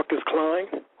Brother Marcus Klein,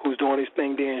 who's doing his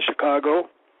thing there in Chicago.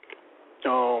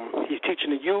 He's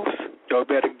teaching the youth. Y'all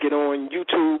better get on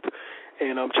YouTube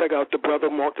and check out the Brother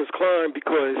Marcus Klein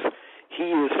because he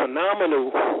is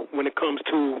phenomenal when it comes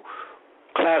to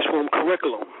classroom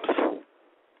curriculums.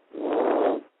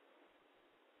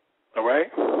 All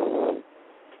right?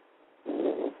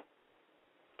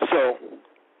 So,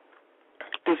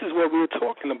 this is what we're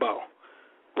talking about.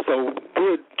 So,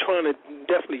 we're trying to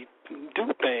definitely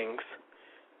do things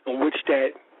in which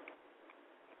that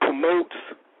promotes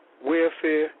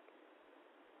welfare,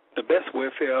 the best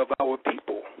welfare of our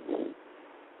people.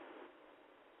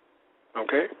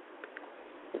 Okay?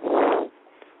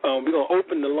 We're going to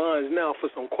open the lines now for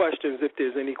some questions if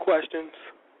there's any questions.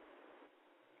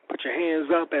 Put your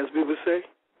hands up, as we would say.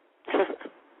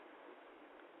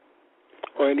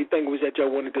 Or anything that y'all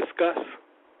want to discuss.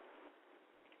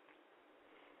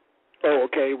 Oh,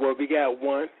 okay. Well, we got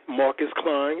one, Marcus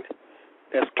Klein.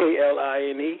 That's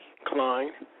Kline,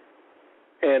 Klein.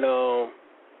 And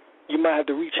you might have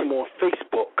to reach him on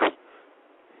Facebook.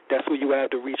 That's where you have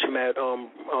to reach him at,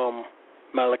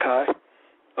 Malachi.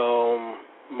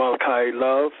 Malachi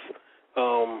Love.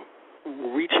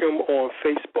 Reach him on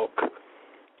Facebook.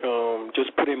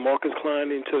 Just put in Marcus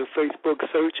Klein into the Facebook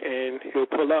search, and he'll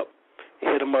pull up.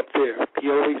 Hit him up there. He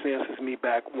always answers me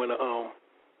back when I'm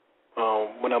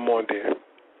on there.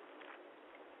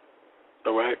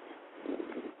 All right.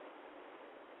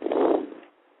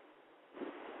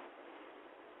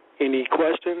 Any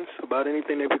questions about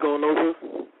anything that we're going over?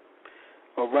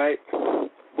 All right.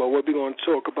 Well, what we're going to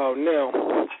talk about now,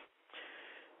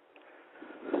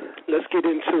 let's get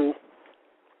into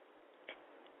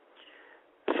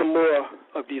some more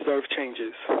of these earth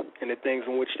changes and the things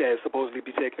in which that supposedly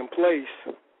be taking place.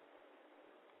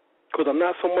 Because I'm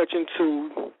not so much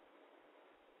into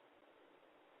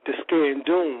the scare and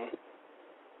doom,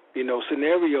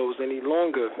 scenarios any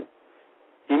longer,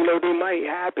 even though they might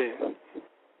happen,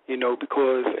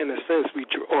 because in a sense we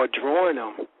are drawing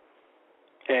them,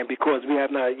 and because we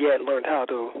have not yet learned how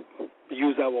to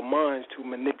use our minds to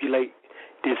manipulate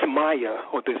this Maya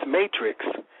or this matrix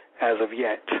as of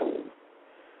yet.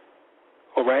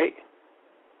 All right?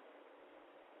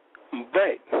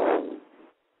 But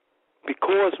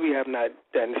because we have not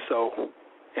done so,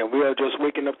 and we are just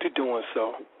waking up to doing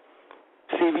so.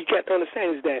 See, we got to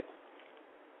understand is that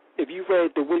if you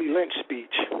read the Willie Lynch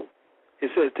speech,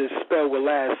 it says this spell will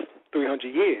last 300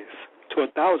 years to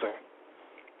 1,000.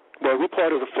 Well, we're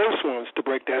part of the first ones to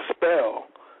break that spell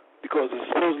because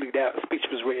supposedly that speech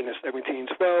was written in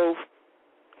 1712.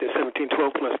 The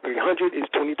 1712 plus 300 is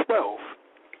 2012.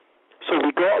 So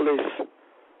regardless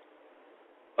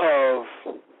of,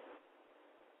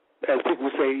 as people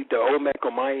say, the Olmec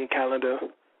or Mayan calendar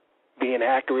being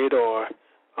accurate or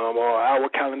our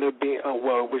calendar being,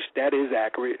 which that is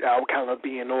accurate, our calendar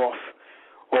being off,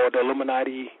 or the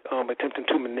Illuminati attempting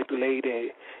to manipulate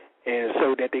it, and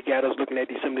so that they got us looking at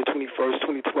December 21st,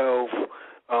 2012,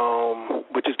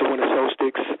 which is the winter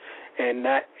solstice, and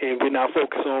we're not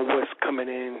focused on what's coming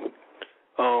in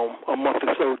a month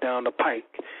or so down the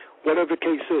pike. Whatever the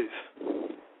case is,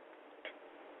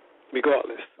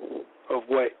 regardless of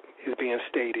what is being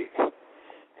stated,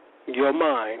 your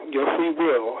mind, your free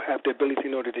will, have the ability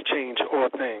in order to change all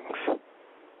things.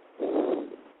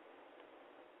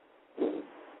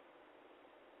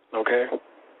 Okay?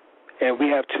 And we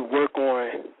have to work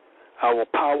on our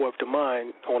power of the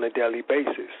mind on a daily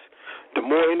basis. The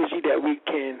more energy that we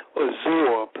can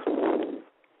absorb,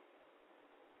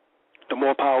 the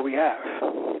more power we have.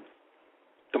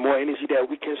 The more energy that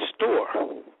we can store,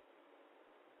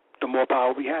 the more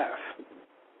power we have.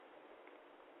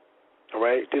 All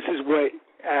right? This is what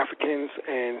Africans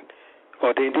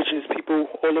or the indigenous people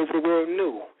all over the world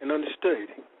knew and understood.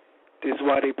 This is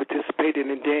why they participated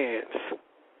in dance,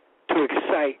 to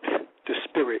excite the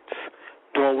spirits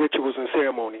during rituals and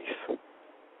ceremonies.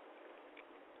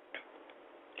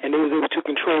 And they was able to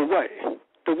control what?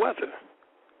 The weather.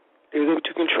 They was able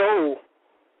to control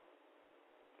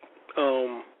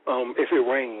if it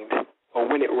rained or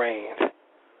when it rained,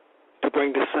 to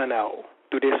bring the sun out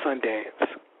through their sun dance.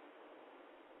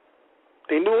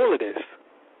 They knew all of this.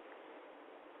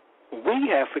 We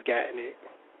have forgotten it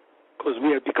because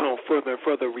we have become further and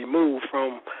further removed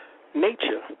from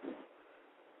nature.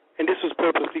 And this was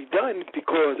purposely done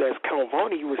because, as Count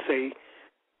Varney would say,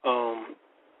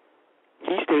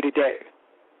 he stated that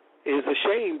it is a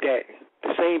shame that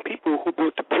the same people who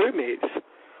built the pyramids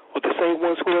are the same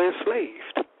ones who are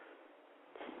enslaved.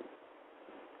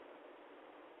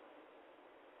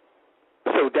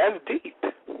 So that's deep.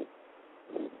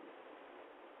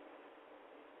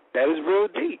 That is real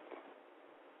deep.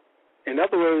 In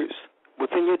other words,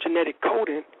 within your genetic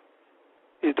coding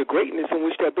is the greatness in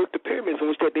which they built the pyramids, in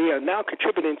which that they are now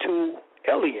contributing to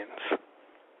aliens,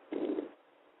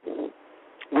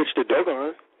 which the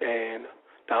Dogon and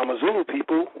the Amazulu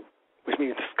people, which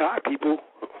means the sky people,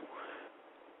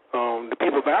 the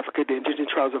people of Africa, the indigenous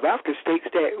tribes of Africa, states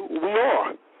that we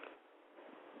are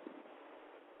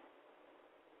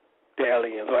the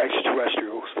aliens or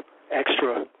extraterrestrials,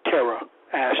 extra terra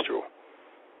astral,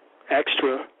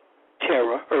 extra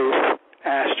terra earth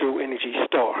astral energy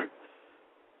star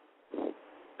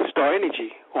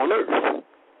energy on earth,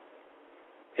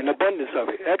 in abundance of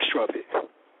it, extra of it.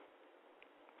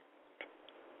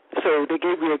 So they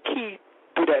gave you a key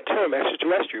to that term,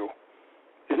 extraterrestrial.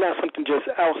 It's not something just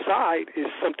outside,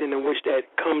 it's something in which that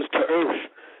comes to earth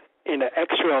in an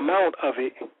extra amount of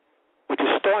it, which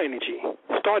is star energy,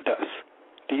 stardust.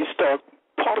 These star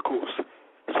particles.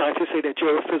 Scientists say that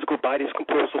your physical body is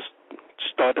composed of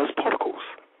stardust particles.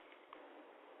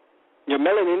 Your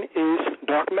melanin is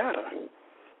dark matter.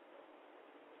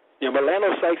 Your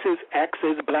melanocytes acts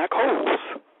as black holes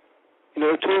in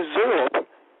order to absorb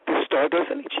the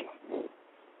stardust energy.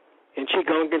 In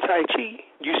Qigong and Tai Chi,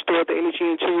 you store the energy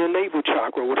into your navel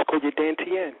chakra, what's called your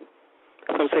Dantian.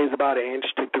 Some say it's about 1 inch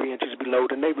to 3 inches below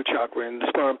the navel chakra in the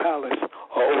sperm palace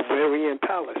or ovarian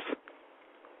palace.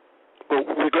 But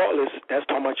regardless, that's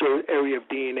talking about your area of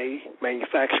DNA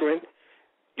manufacturing,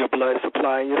 your blood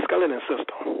supply, and your skeleton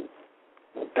system.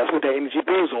 That's what that energy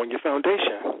builds on, your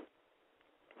foundation.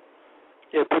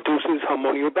 It produces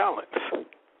harmonious balance.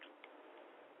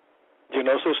 You can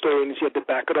also store energy at the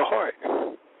back of the heart,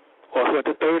 also at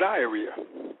the third eye area.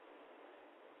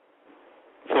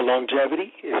 For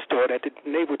longevity, it's stored at the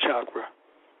navel chakra.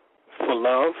 For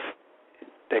love,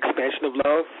 the expansion of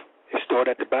love is stored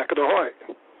at the back of the heart.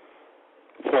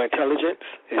 For intelligence,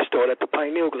 it's stored at the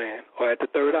pineal gland or at the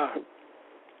third eye.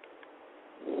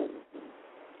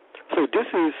 So this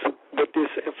is what this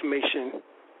information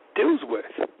deals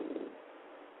with.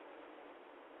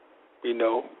 You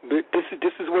know, this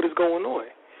is what is going on.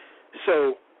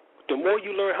 So the more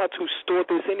you learn how to store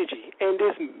this energy, and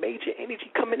there's major energy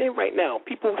coming in right now.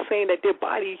 People are saying that their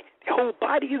whole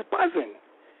body is buzzing.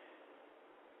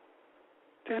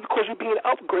 This is because you're being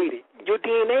upgraded. Your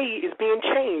DNA is being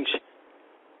changed.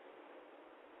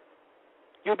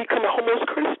 You're becoming Homos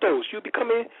Christos. You're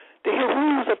becoming the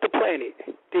heroes of the planet.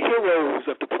 The heroes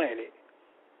of the planet.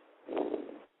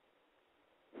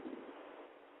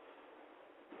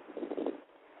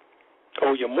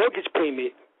 Or your mortgage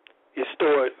payment is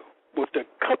stored with the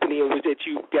company in which that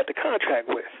you got the contract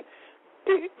with.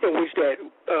 In which that,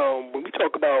 when we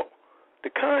talk about the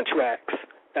contracts,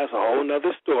 that's a whole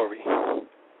nother story.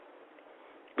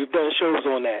 We've done shows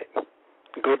on that.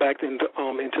 Go back into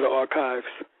the archives.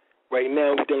 Right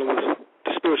now, we're dealing with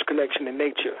the spiritual connection in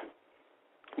nature.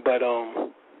 But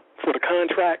for the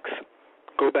contracts,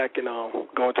 go back and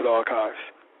go into the archives.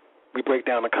 We break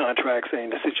down the contracts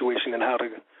and the situation and how to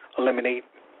eliminate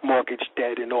mortgage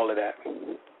debt and all of that.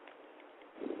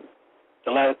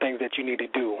 A lot of things that you need to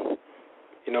do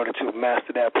in order to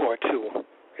master that part too.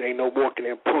 It ain't no walking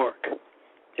in the park.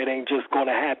 It ain't just going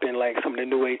to happen like some of the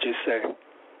New Agers say.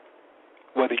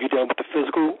 Whether you're dealing with the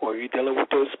physical or you're dealing with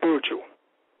the spiritual,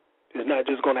 it's not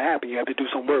just going to happen. You have to do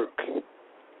some work.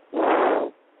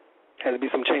 Has to be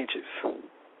some changes.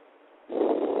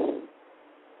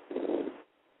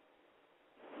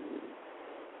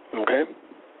 Okay?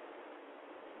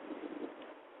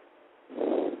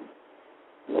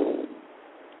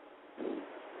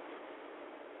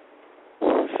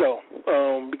 So,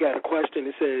 we got a question.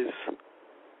 It says,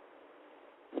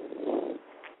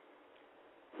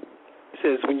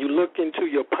 when you look into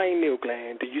your pineal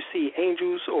gland, do you see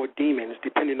angels or demons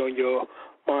depending on your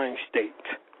mind state?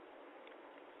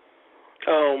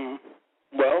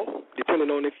 Well, depending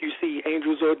on if you see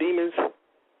angels or demons,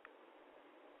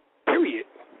 period.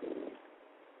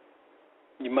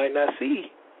 You might not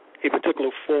see a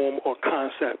particular form or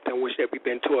concept in which that we've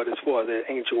been taught as far as an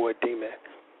angel or a demon.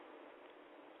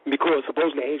 Because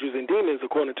supposedly angels and demons,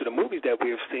 according to the movies that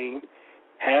we have seen,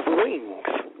 have wings.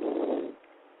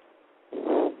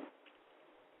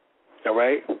 All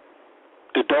right?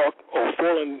 The dark or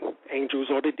fallen angels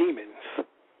or the demons.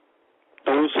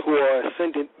 Those who are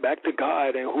ascended back to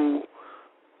God and who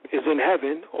is in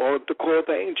heaven are called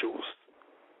the angels.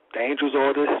 The angels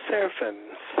are the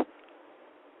seraphims.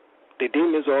 The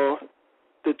demons are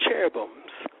the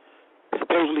cherubims.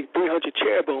 Supposedly 300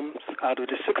 cherubims out of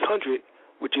the 600,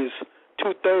 which is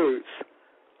 2/3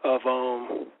 of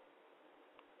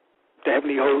the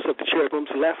heavenly host of the cherubims,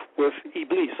 left with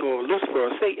Iblis or Lucifer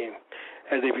or Satan,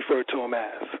 as they refer to him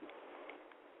as.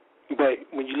 But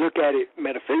when you look at it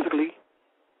metaphysically,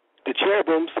 the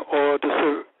cherubims are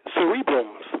the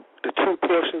cerebrums, the two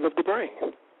portions of the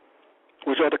brain,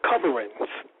 which are the coverings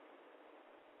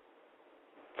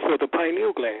for the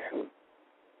pineal gland,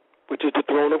 which is the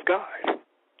throne of God,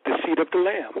 the seat of the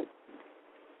Lamb.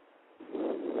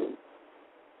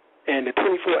 And the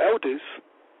 24 elders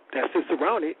that sit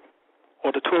around it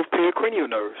are the 12 pericranial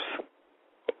nerves.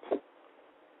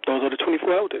 Those are the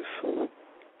 24 elders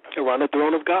around the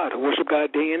throne of God who worship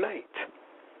God day and night.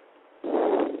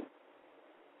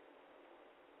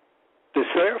 The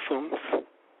seraphims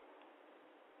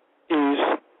is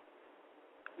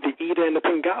the Ida and the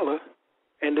Pingala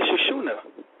and the Shishuna,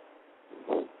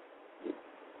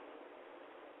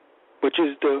 which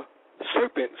is the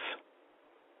serpents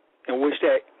in which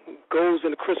that goes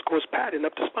in a crisscross pattern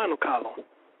up the spinal column,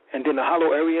 and then the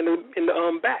hollow area in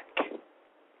the back,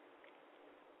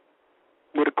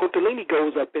 where the Kundalini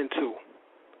goes up into,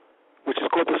 which is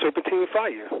called the serpentine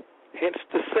fire, hence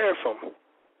the seraphim,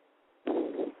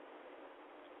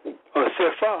 or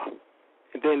Sephah,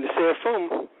 and then the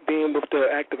seraphim being with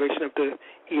the activation of the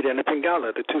Ida and the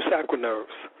Pingala, the two sacral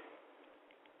nerves.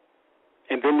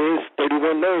 And then there's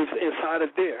 31 nerves inside of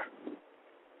there.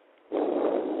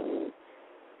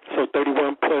 So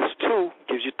 31 plus 2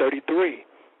 gives you 33.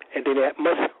 And then that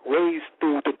must raise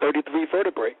through the 33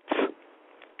 vertebrates.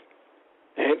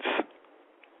 Hence,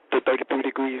 the 33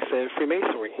 degrees in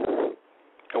Freemasonry,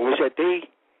 in which that they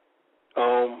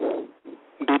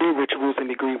do their rituals and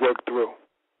degree work through,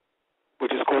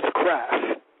 which is called the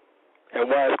craft. And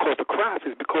why it's called the craft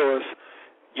is because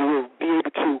you will be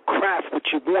able to craft what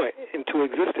you want into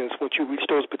existence once you reach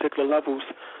those particular levels,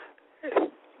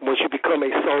 once you become a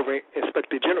sovereign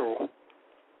inspector general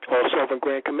or sovereign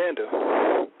grand commander.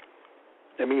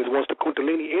 That means once the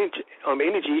Kundalini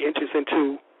energy enters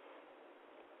into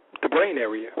the brain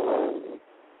area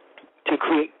to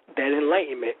create that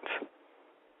enlightenment,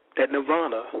 that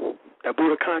nirvana, that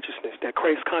Buddha consciousness, that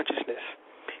Christ consciousness,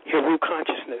 Hero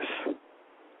consciousness.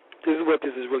 This is what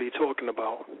this is really talking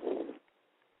about.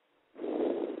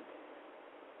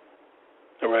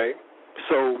 All right.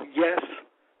 So yes,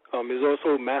 there's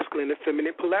also masculine and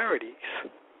feminine polarities.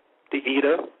 The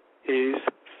Ida is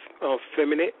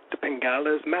feminine. The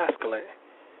Pingala is masculine.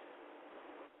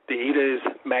 The Ida is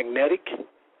magnetic.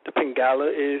 The Pingala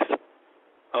is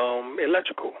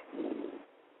electrical.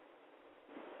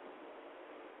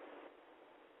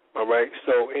 All right,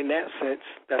 so in that sense,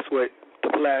 that's what the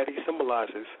polarity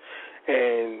symbolizes.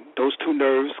 And those two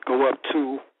nerves go up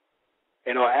to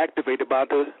and are activated by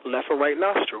the left and right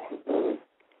nostril.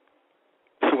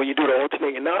 So when you do the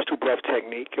alternating nostril breath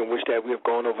technique, in which that we have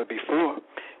gone over before,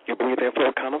 you breathe in for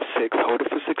a count of 6, hold it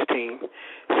for 16,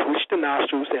 switch the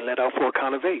nostrils, and let out for a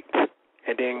count of 8.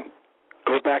 And then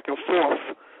go back and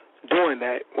forth doing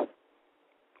that.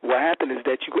 What happens is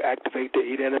that you activate the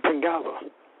Ida and the Pingala.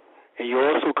 And you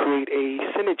also create a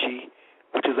synergy,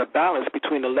 which is a balance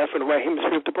between the left and the right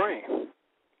hemisphere of the brain.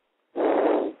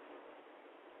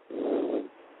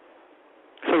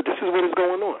 So this is what is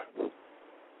going on.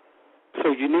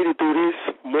 So you need to do this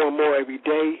more and more every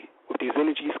day with these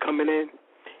energies coming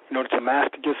in order to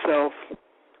master yourself,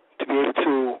 to be able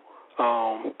to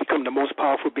become the most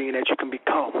powerful being that you can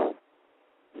become.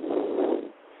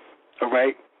 All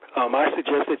right? I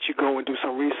suggest that you go and do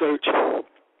some research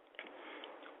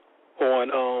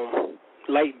on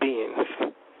light beings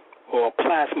or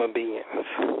plasma beings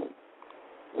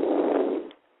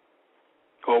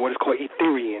or what is called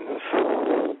etherians,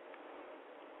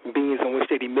 beings in which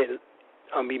they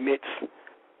emits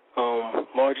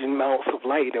large amounts of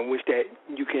light in which that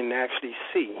you can actually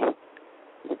see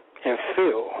and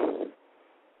feel.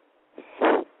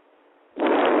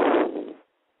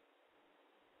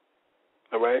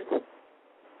 All right?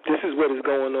 This is what is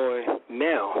going on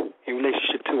now in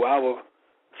relationship to our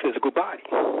physical body.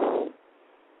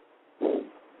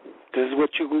 This is what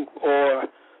you are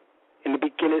in the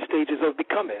beginning stages of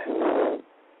becoming.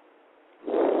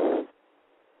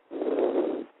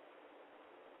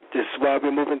 This is why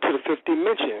we're moving to the fifth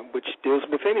dimension, which deals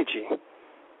with energy,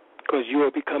 because you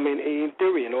are becoming an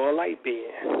etherian or a light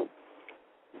being.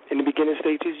 In the beginning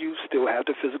stages, you still have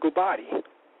the physical body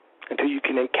until you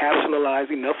can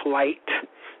encapsulate enough light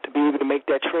to be able to make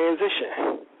that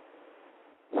transition.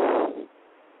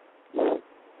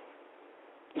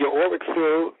 Your auric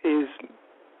field is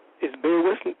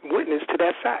bearing witness to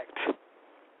that fact.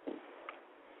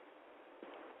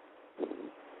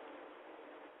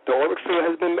 The auric field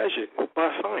has been measured by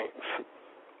science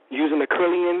using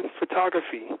Acrylian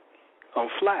photography on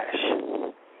flash.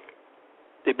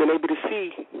 They've been able to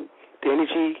see the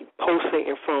energy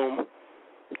pulsating from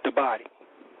the body,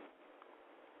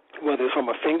 whether it's from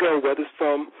a finger or whether it's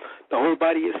from the whole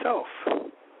body itself.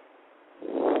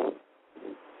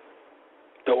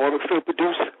 The auric field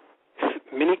produces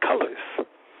many colors.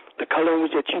 The color in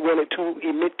which that you want it to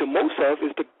emit the most of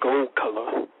is the gold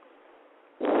color.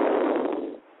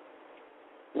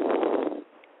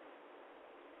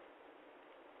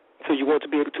 So you want to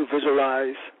be able to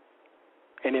visualize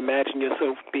and imagine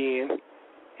yourself being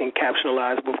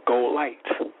encapsulated with gold light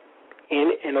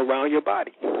in and around your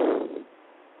body.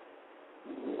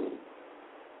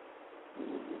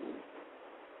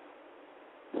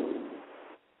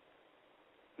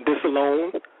 This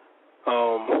alone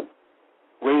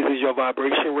raises your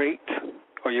vibration rate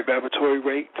or your vibratory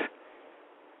rate,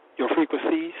 your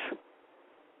frequencies.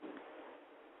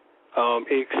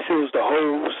 It seals the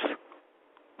holes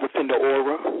within the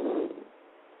aura,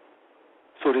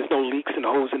 so there's no leaks and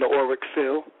holes in the auric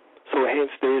field, so hence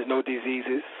there is no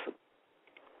diseases.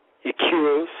 It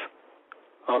cures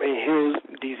and heals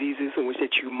diseases in which that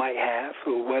you might have,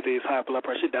 so whether it's high blood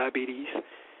pressure, diabetes,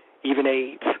 even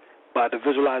AIDS. By the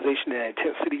visualization and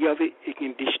intensity of it, it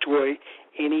can destroy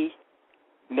any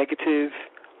negative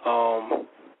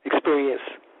experience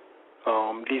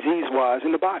disease-wise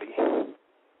in the body,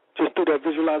 just through that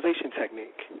visualization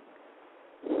technique.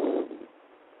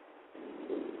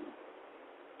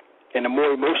 And the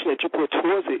more emotion that you put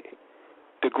towards it,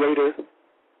 the greater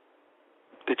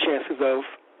the chances of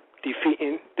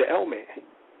defeating the ailment.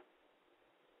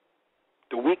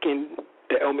 The weakened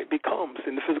the ailment becomes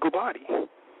in the physical body,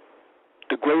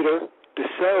 the greater the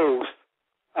cells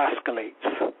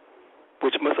oscillates,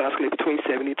 which must oscillate between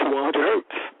 70 to 100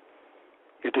 hertz.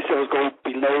 If the cells go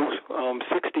below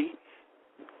 60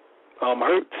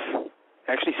 hertz,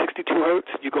 actually 62 hertz,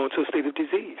 you go into a state of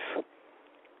disease.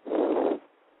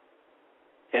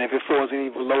 And if it falls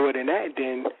any lower than that,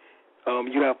 then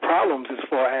you have problems as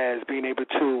far as being able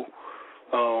to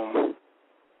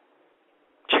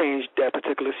change that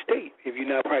particular state if you're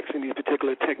not practicing these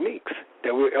particular techniques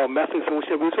that we're methods in which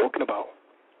that we're talking about.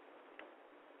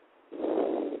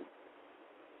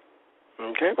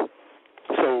 Okay?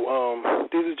 So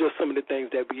these are just some of the things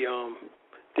that we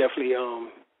definitely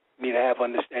need to have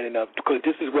understanding of, because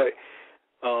this is what,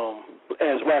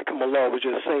 as Rakim Allah was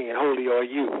just saying, holy are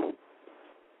you.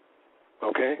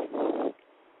 Okay?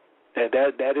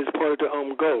 That is part of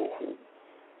the goal.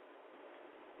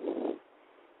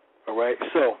 All right,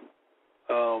 so,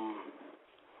 all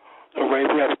right,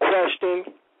 we have a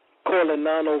question. Caller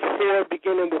 904,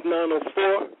 beginning with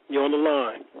 904. You're on the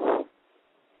line.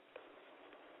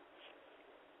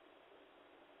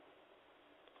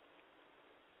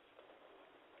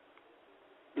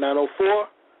 904.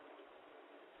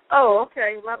 Oh,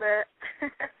 okay, my bad.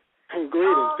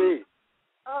 Greetings, Pete.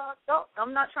 No,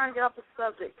 I'm not trying to get off the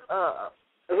subject. It's all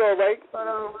right. But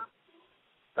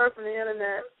surfing the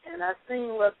internet, and I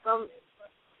seen where some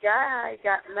guy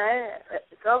got mad at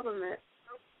the government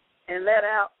and let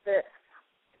out that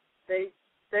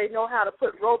they know how to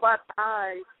put robot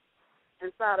eyes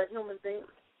inside a human being,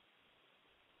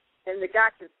 and the guy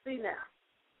can see now.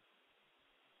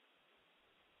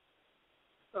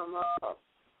 Some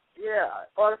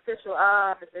artificial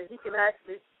eyes that he can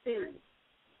actually see.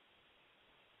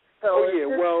 So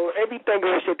well, everything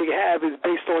else that they have is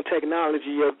based on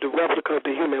technology of the replica of the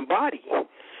human body.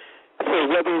 So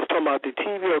whether it's talking about the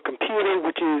TV or computer,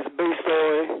 which is based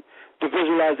on the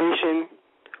visualization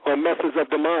or methods of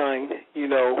the mind,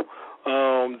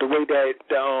 the way that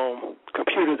the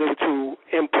computer is able to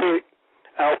input,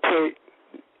 output,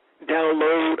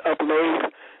 download,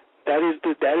 upload, that is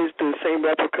the same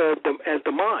replica as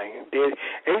the mind.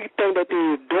 Everything that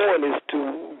they're doing is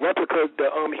to replicate the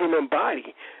human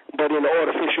body, but in an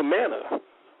artificial manner.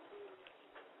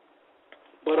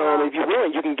 But if you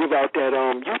want, you can give out that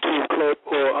YouTube clip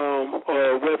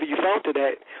or wherever you found it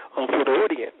at for the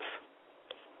audience.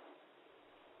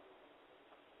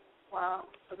 Wow.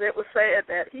 It was said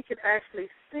that he could actually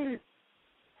see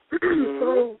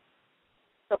through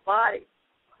the body.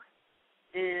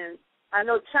 And I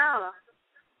know China,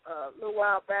 a little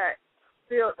while back,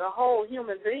 built a whole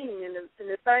human being, and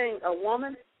the thing, a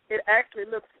woman, it actually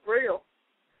looks real.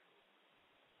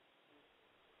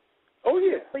 Oh,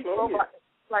 yeah.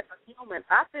 Like a human.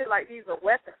 I feel like these are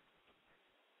weapons.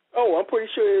 Oh, I'm pretty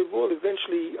sure it will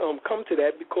eventually come to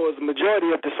that, because the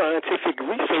majority of the scientific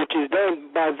research is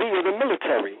done by via the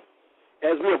military,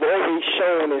 as we have always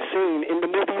shown and seen in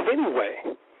the movies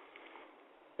anyway.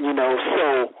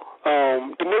 So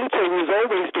the military is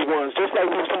always the ones, just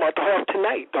like we were talking about the HARP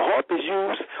tonight. The HARP is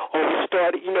used, or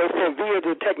started, from via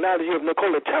the technology of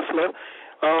Nikola Tesla,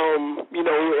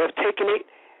 have taken it,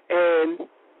 and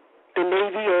the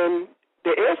Navy and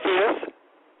the Air Force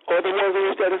are the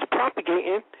ones that is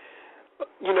propagating,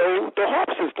 the HARP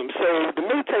system. So the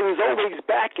military is always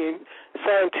backing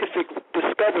scientific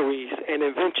discoveries and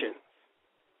invention.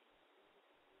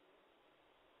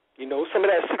 Some of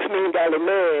that $6 million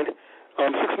man,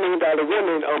 $6 million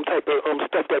woman type of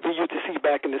stuff that we used to see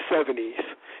back in the 70s,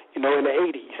 in the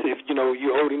 80s, if,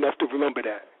 you're old enough to remember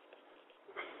that.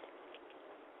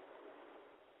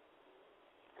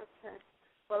 Okay.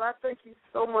 Well, I thank you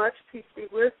so much. Peace be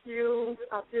with you.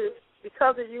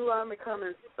 Because of you, I'm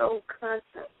becoming so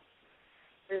conscious.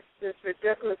 It's just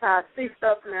ridiculous how I see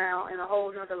stuff now in a whole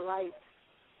other light.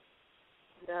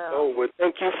 Well,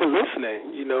 thank you for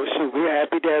listening. We're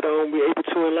happy that we're able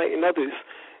to enlighten others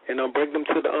and bring them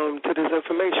to this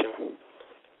information.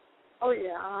 Oh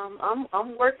yeah,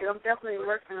 I'm working. I'm definitely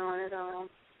working on it.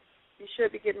 You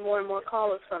should be getting more and more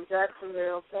callers from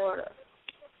Jacksonville, Florida.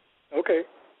 Okay.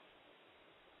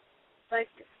 Thank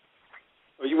you.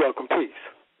 Oh, you're welcome. Peace.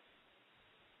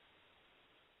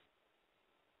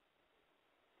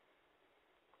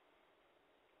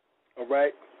 All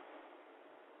right.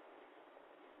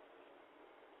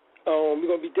 We're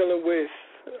going to be dealing with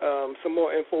some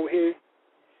more info here.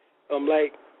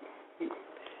 Like,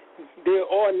 there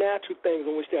are natural things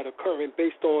in which that are occurring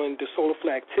based on the solar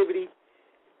flare activity.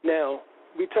 Now,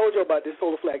 we told you about this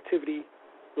solar flare activity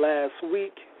last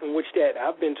week, in which that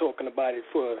I've been talking about it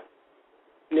for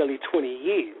nearly 20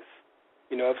 years.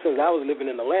 Ever since I was living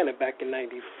in Atlanta back in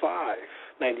 95,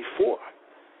 94.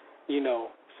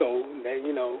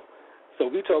 So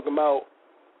we talking about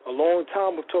a long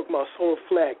time of talking about solar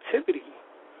flare activity,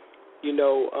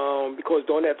 because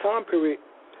during that time period,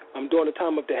 during the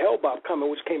time of the Hell-Bop comet,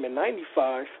 which came in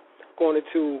 95, going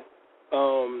into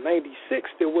 96,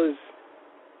 there was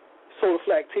solar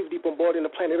flare activity bombarding the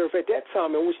planet Earth at that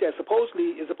time, in which that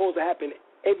supposedly is supposed to happen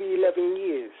every 11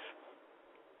 years.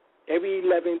 Every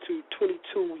 11 to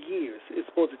 22 years is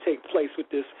supposed to take place with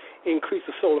this increase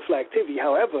of solar flare activity.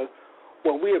 However,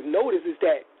 what we have noticed is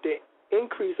that the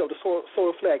increase of the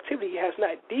solar flare activity has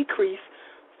not decreased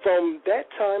from that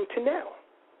time to now.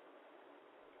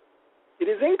 It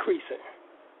is increasing.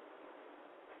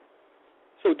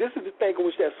 So this is the thing in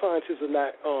which that scientists are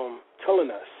not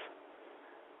telling us,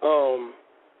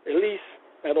 at least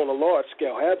not on a large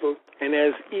scale. However, and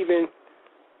as even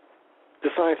the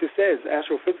scientist says,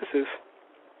 astrophysicists,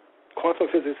 quantum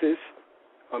physicists,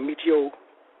 Michio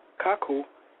Kaku,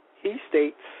 he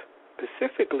states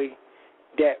specifically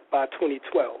that by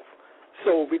 2012.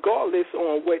 So regardless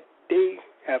on what they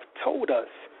have told us,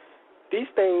 these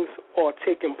things are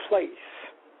taking place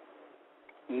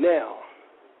now.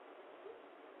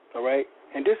 All right?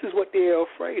 And this is what they're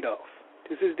afraid of.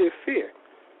 This is their fear.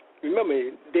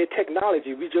 Remember, their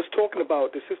technology, we just talking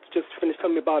about, the sister just finished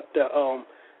telling me about the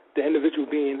individual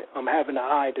being having an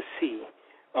eye to see,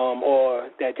 or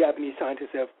that Japanese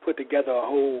scientists have put together a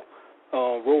whole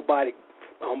robotic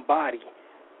body.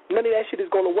 None of that shit is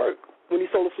going to work when these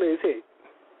solar flares hit.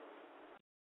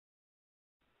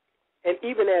 And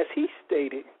even as he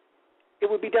stated, it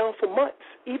would be down for months,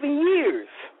 even years.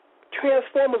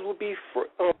 Transformers would be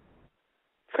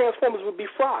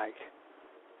fried.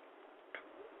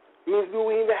 It means we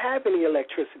wouldn't even have any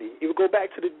electricity. It would go back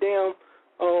to the damn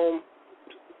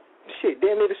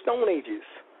damn near the Stone Ages.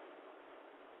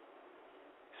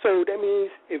 So that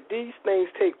means if these things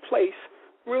take place,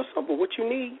 real simple, what you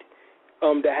need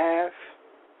to have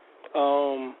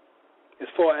as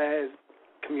far as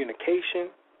communication,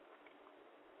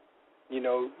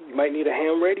 you might need a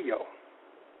ham radio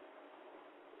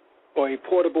or a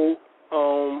portable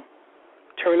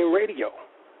turning radio.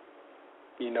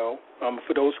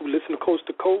 For those who listen to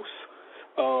Coast,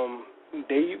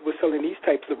 they were selling these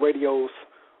types of radios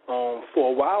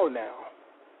for a while now,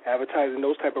 advertising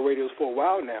those type of radios for a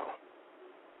while now.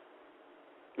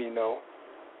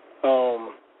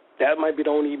 That might be the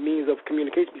only means of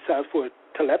communication besides for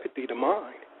telepathy to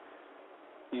mind.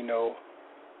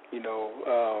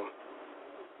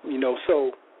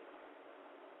 So,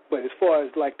 but as far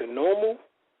as like the normal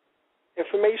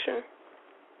information,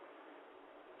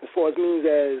 as far as means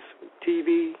as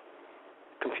TV,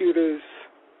 computers,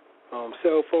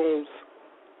 cell phones,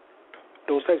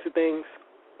 those types of things,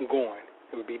 gone.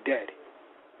 It would be dead.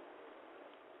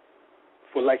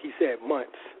 For, like he said,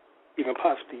 months, even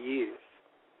possibly years.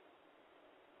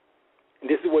 And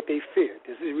this is what they fear.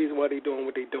 This is the reason why they're doing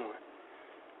what they're doing.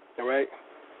 All right?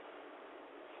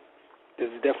 This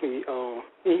is definitely,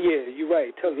 yeah, you're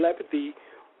right. Telepathy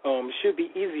should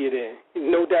be easier then.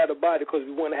 No doubt about it, because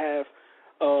we want to have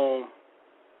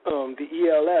the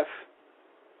ELF,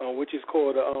 which is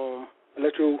called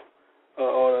electro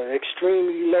or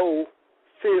extremely low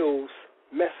fields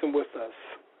messing with us.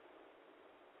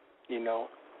 Yeah.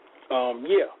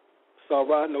 So,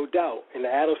 no doubt. In the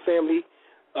Addams family,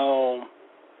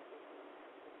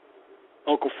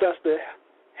 Uncle Fester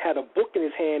had a book in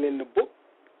his hand, and the book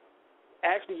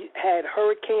actually had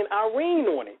Hurricane Irene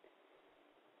on it.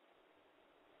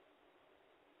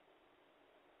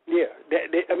 Yeah,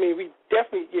 we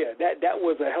definitely, that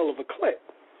was a hell of a clip.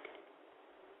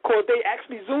 Because they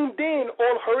actually zoomed in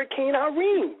on Hurricane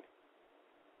Irene.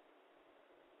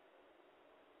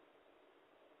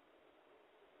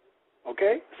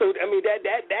 Okay? So,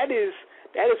 that is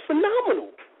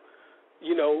phenomenal.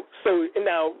 So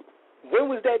now, when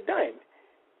was that done?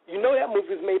 That movie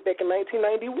was made back in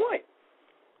 1991.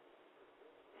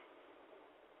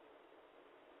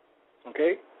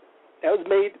 Okay? That was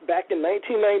made back in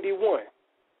 1991.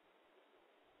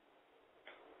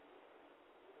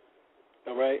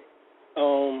 All right.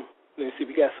 Let me see.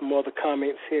 We got some other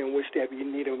comments here in which that you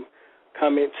need to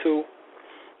comment too.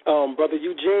 Brother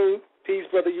Eugene, peace,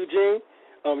 Brother Eugene.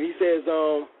 He says,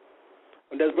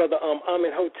 that's Brother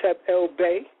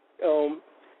El-Bey,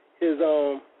 his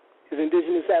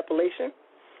indigenous appellation.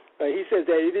 He says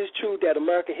that it is true that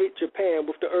America hit Japan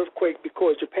with the earthquake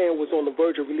because Japan was on the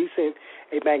verge of releasing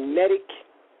a magnetic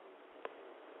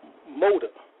motor.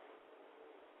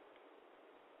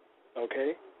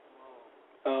 Okay?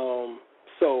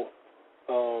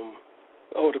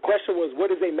 The question was,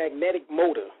 what is a magnetic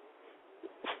motor?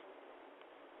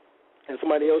 And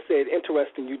somebody else said,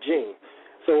 interesting, Eugene.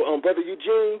 So, Brother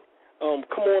Eugene,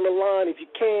 come on the line if you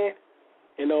can,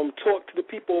 and talk to the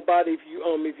people about it. If you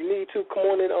need to, come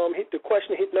on and hit the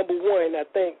question, hit number 1, I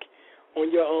think,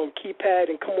 on your keypad,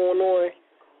 and come on,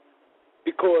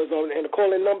 because and the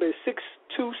calling number is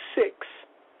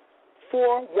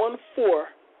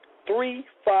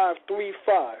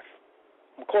 626-414-3535.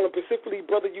 I'm calling specifically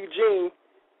Brother Eugene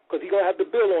because he's gonna have the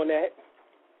bill on that.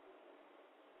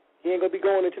 He ain't gonna be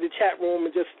going into the chat room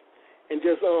and just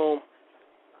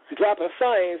dropping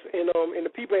science, and the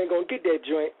people ain't gonna get that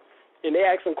joint, and they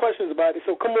ask some questions about it.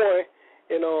 So come on,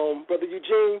 and Brother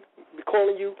Eugene, be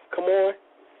calling you. Come on.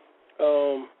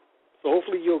 So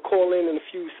hopefully you'll call in a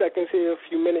few seconds here, a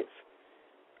few minutes.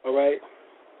 All right.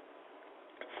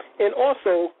 And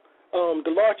also,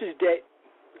 the largest debt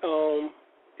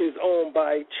is owned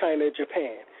by China,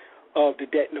 Japan, of the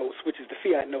debt notes, which is the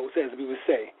fiat notes, as we would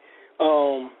say.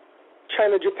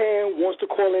 China, Japan wants to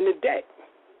call in the debt.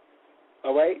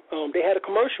 All right, they had a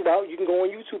commercial out. You can go on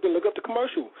YouTube and look up the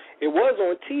commercial. It was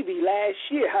on TV last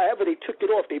year. However, they took it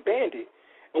off. They banned it.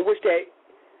 In which that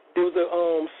there was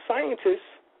a scientist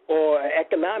or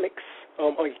economics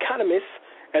or economist,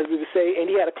 as we would say, and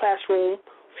he had a classroom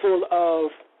full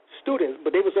of students,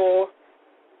 but they was all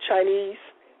Chinese,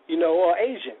 or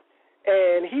Asian.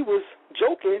 And he was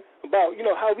joking about,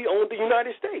 how we own the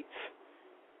United States.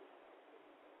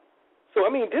 So, I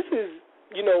mean, this is,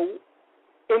 in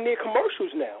their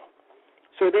commercials now.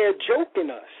 So they're joking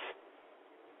us.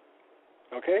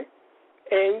 Okay?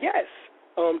 And yes,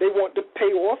 they want to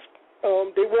pay off,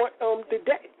 they want the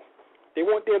debt. They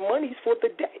want their monies for the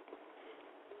debt.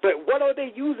 But what are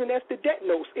they using as the debt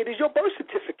notes? It is your birth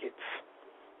certificates.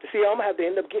 See, I'm going to have to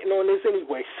end up getting on this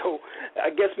anyway, so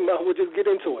I guess we might as well just get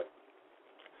into it.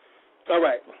 All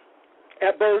right.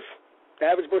 At birth, the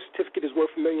average birth certificate is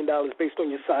worth $1 million based on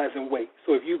your size and weight.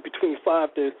 So if you're between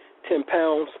 5 to 10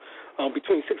 pounds,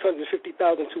 between $650,000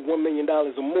 to $1 million or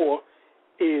more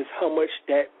is how much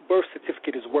that birth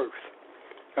certificate is worth.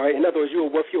 All right. In other words, you're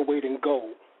worth your weight in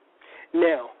gold.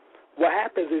 Now, what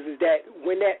happens is that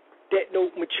when that debt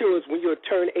note matures, when you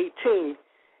turn 18,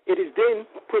 it is then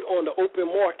put on the open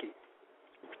market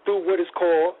through what is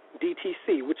called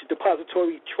DTC, which is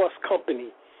Depository Trust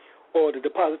Company, or the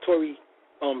Depository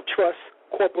Trust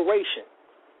Corporation.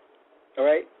 All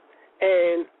right?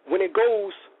 And when it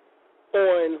goes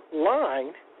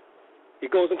online,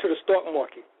 it goes into the stock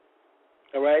market.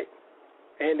 All right?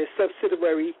 And the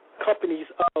subsidiary companies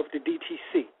of the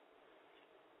DTC.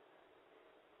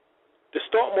 The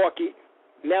stock market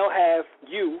now have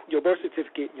you, your birth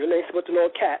certificate, your name spelled in all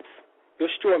caps, your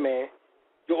straw man,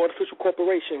 your artificial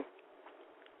corporation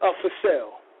up for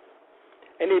sale.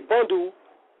 And they bundle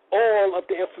all of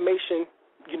the information,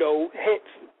 hence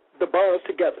the bonds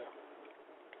together.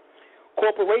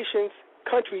 Corporations,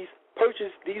 countries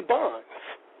purchase these bonds.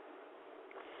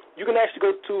 You can actually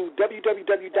go to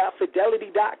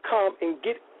www.fidelity.com and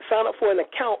sign up for an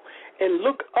account and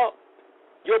look up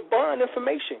your bond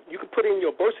information. You can put in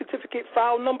your birth certificate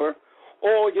file number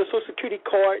or your Social Security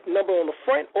card number on the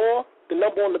front or the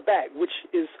number on the back, which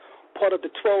is part of the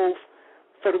 12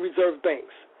 Federal Reserve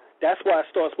banks. That's why it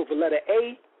starts with the letter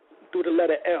A through the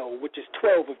letter L, which is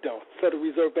 12 of them, Federal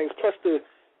Reserve banks, plus the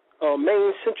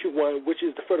main central one, which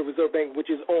is the Federal Reserve Bank, which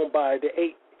is owned by the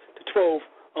 8 to 12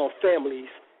 families,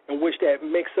 in which that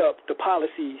makes up the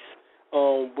policies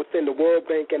within the World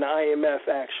Bank and the IMF,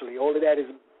 actually. All of that is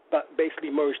basically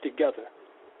merged together.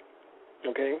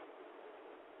 Okay?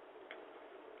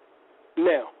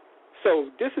 Now, so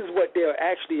this is what they're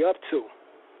actually up to.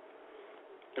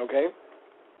 Okay?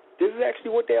 This is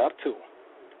actually what they're up to.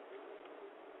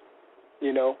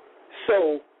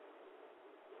 So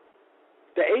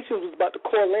the agent was about to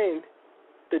call in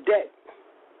the debt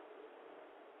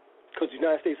because the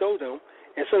United States owed them.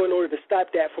 And so in order to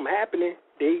stop that from happening,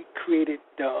 they created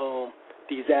the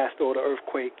disaster or the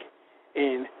earthquake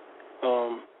in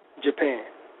Japan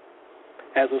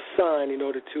as a sign in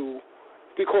order to,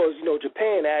 because,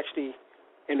 Japan actually,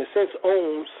 in a sense,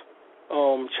 owns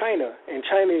China, and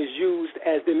China is used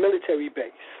as the military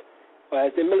base, or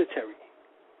as the military.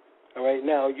 All right,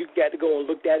 now you got to go and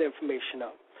look that information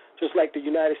up. Just like the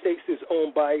United States is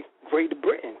owned by Great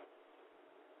Britain.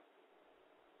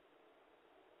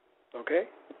 Okay?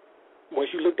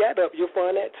 Once you look that up, you'll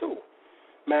find that too.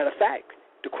 Matter of fact,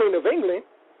 the Queen of England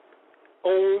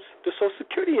owns the Social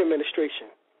Security Administration.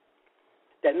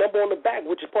 That number on the back,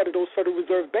 which is part of those Federal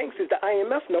Reserve banks, is the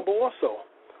IMF number also,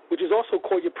 which is also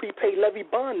called your prepaid levy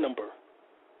bond number.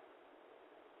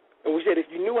 And we said if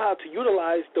you knew how to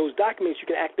utilize those documents, you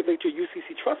can activate your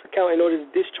UCC trust account in order to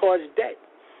discharge debt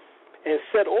and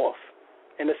set off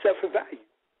and set for value.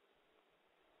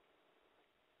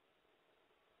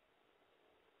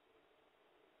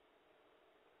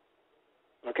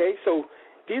 Okay, so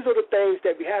these are the things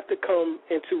that we have to come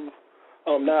into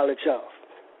knowledge of.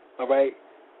 All right.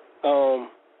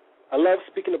 I love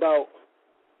speaking about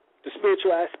the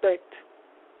spiritual aspect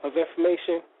of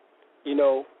information,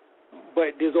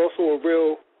 but there's also a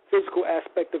real physical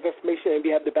aspect of information, and we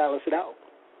have to balance it out.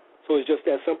 So it's just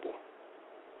that simple.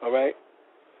 All right.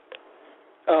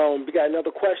 We got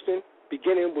another question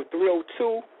beginning with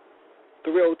 302.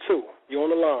 302, you're on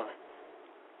the line.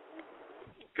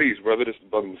 Peace, brother. This is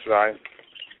Brother Messiah.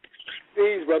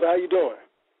 Peace, brother. How you doing?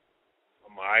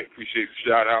 I'm all right. Appreciate the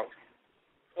shout out.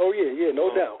 Oh, yeah, no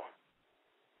doubt.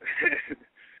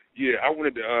 Yeah, I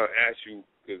wanted to ask you,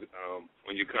 because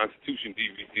on your Constitution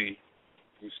DVD,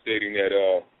 you were stating that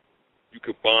you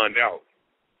could bond out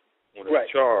on a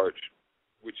charge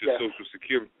with your Social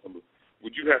Security number.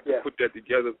 Would you have to put that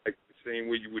together like the same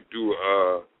way you would do,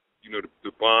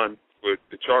 the bond for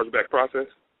chargeback process?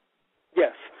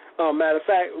 Yes. Matter of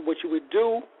fact, what you would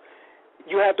do,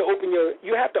 you have to open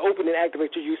and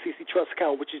activate your UCC trust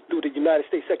account, which is through the United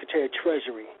States Secretary of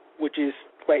Treasury, which is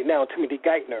right now Timothy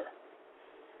Geithner,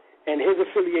 and his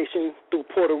affiliation through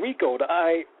Puerto Rico, the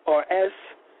IRS/1.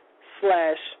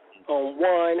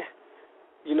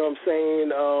 You know what I'm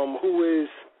saying? Who is?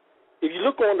 If you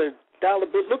look on the dollar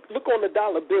bill, look on the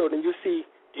dollar bill, and you see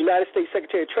the United States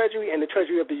Secretary of Treasury and the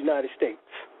Treasury of the United States.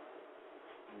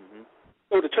 Mm-hmm.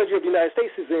 So the Treasury of the United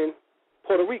States is in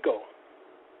Puerto Rico.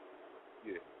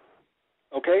 Yeah.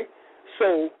 Okay?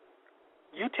 So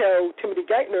you tell Timothy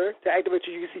Geithner to activate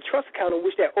your UC trust account, in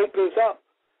which that opens up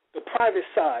the private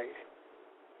side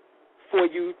for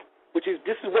you,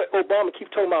 this is what Obama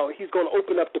keeps talking about. He's going to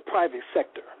open up the private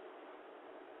sector.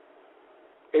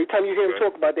 Every time you hear him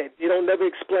talk about that, they don't never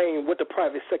explain what the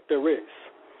private sector is.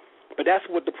 But that's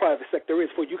what the private sector is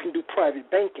for. You can do private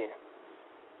banking.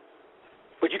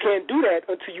 But you can't do that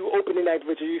until you open and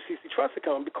activate your UCC trust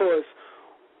account, because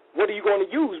what are you going to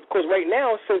use? Because right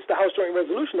now, since the House Joint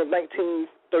Resolution of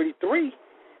 1933,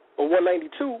 or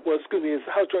 192, it's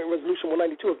House Joint Resolution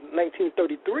 192 of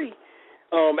 1933,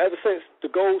 ever since the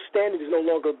gold standard is no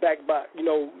longer backed by,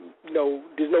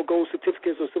 there's no gold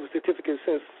certificates or silver certificates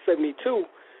since 72,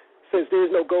 since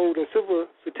there's no gold and silver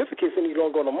certificates any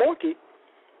longer on the market,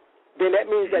 then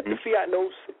that means that the fiat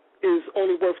notes is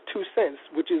only worth 2 cents,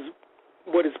 which is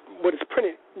what is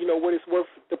printed, what it's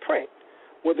worth to print.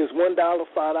 Whether it's $1, $5,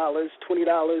 $20,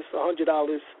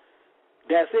 $100,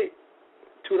 that's it,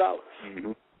 $2.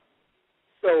 Mm-hmm.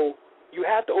 So you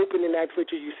have to open and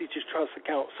activate your UCC trust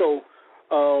account. So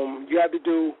you have to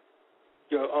do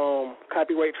your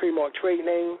copyright, trademark, trade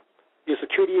name, your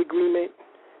security agreement,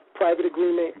 private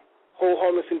agreement, hold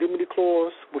harmless indemnity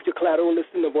clause with your collateral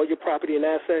listing of all your property and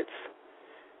assets.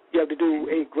 You have to do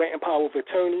a grant and power of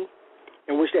attorney,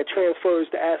 in which that transfers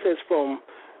the assets from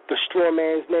the straw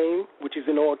man's name, which is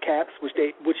in all caps, which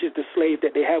is the slave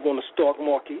that they have on the stock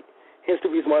market. Hence the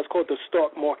reason why it's called the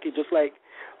stock market, just like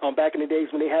back in the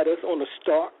days when they had us on the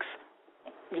stocks,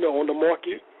 on the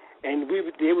market, and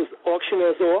they was auctioning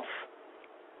us off.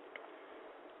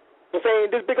 I'm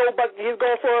saying this big old buck, he's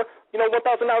going for, $1,000.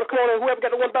 Come on, and whoever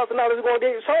got the $1,000 is going to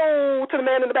get sold to the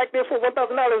man in the back there for $1,000.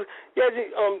 Yeah,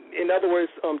 in other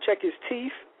words, check his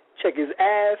teeth, check his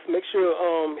ass, make sure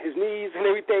his knees and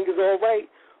everything is all right,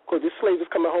 because this slave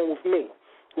is coming home with me.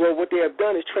 Well, what they have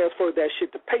done is transferred that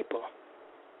shit to paper.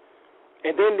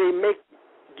 And then they make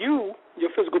you,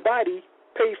 your physical body,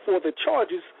 pay for the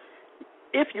charges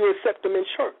if you accept them in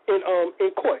church,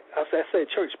 in court. I said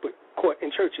church, but court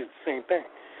and church is the same thing.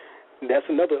 And that's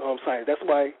another science. That's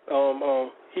why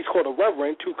he's called a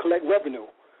reverend, to collect revenue.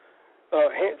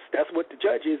 Hence, that's what the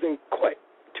judge is in court,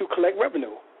 to collect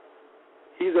revenue.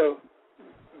 He's a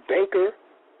banker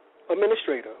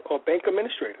administrator or bank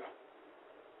administrator.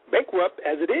 Bankrupt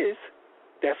as it is,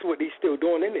 that's what he's still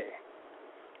doing in there.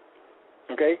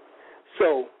 Okay?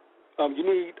 So you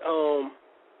need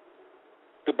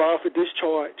the bond for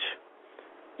discharge.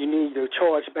 You need the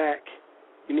charge back.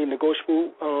 You need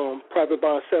negotiable private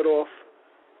bond set-off.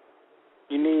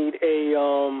 You need a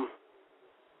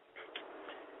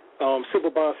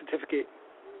silver bond certificate,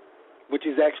 which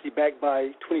is actually backed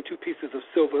by 22 pieces of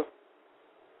silver.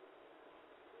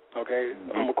 Okay?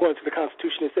 According to the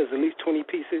Constitution, it says at least 20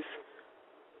 pieces,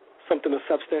 something of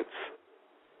substance.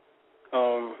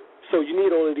 So you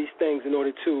need all of these things in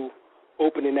order to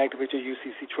open and activate your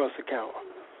UCC trust account.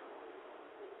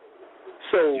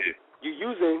 So you're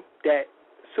using that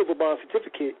silver bond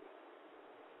certificate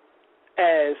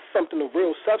as something of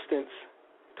real substance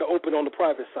to open on the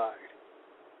private side.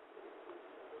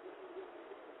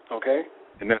 Okay?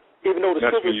 And even though the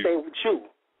silver is staying with you.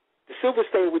 The silver is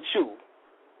staying with you.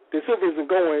 The silver isn't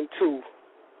going to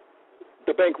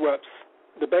the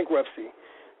bankruptcy.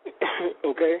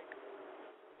 Okay?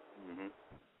 Mm-hmm.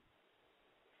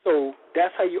 So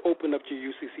that's how you open up your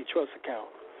UCC trust account.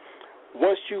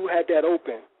 Once you had that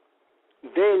open,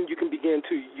 then you can begin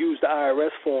to use the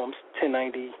IRS forms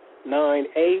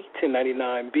 1099A,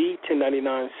 1099B,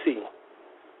 1099C.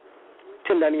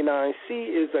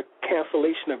 1099C is a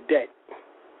cancellation of debt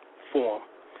form.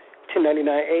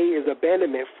 1099A is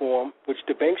abandonment form, which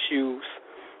the banks use.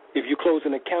 If you close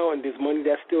an account and there's money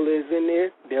that still is in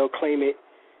there, they'll claim it,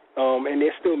 and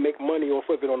they still make money off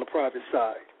of it on the private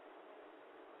side.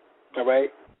 All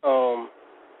right?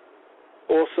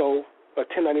 Also, a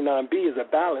 1099B is a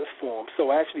balance form.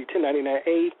 So actually,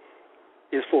 1099A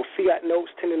is for fiat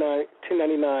notes.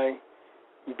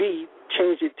 1099B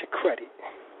changed it to credit.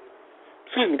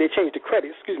 They changed the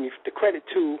credit, the credit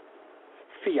to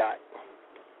fiat,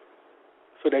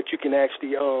 so that you can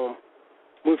actually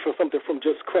went from something from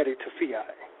just credit to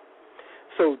fiat.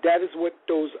 So that is what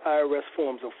those IRS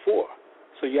forms are for.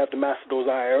 So you have to master those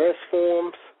IRS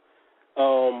forms.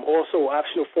 Also,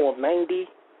 optional Form 90,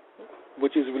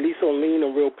 which is release on lien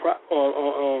on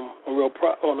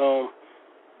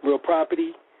real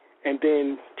property, and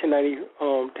then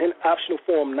optional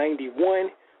Form 91,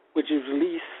 which is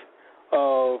release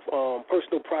of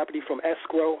personal property from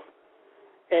escrow,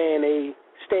 and a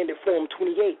standard Form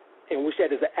 28, in which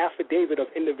that is an affidavit of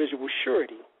individual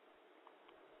surety.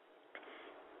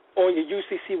 On your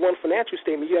UCC-1 financial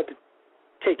statement, you have to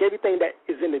take everything that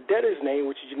is in the debtor's name,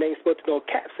 which is your name spelled in all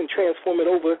caps, and transform it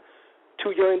over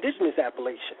to your indigenous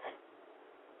appellation.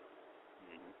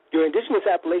 Your indigenous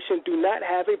appellation do not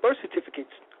have a birth certificate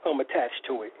attached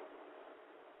to it.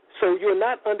 So you're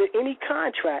not under any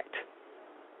contract,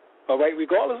 all right,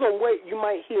 regardless of what you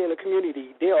might hear in the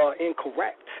community, they are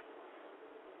incorrect.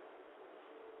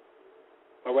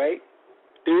 All right?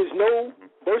 There is no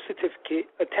birth certificate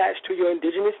attached to your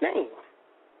indigenous name.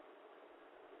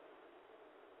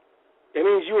 That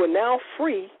means you are now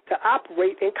free to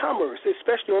operate in commerce,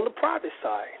 especially on the private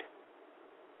side.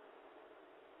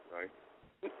 Right.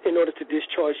 In order to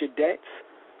discharge your debts,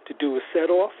 to do a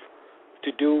set-off,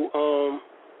 to do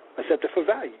accepted for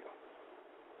value,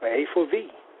 or A for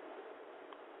V.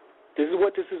 This is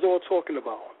what this is all talking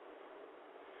about.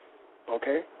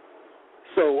 Okay?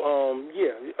 So,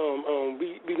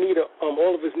 we need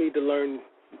all of us need to learn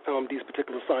these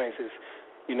particular sciences.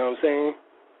 You know what I'm saying?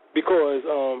 Because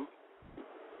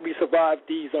we survived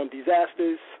these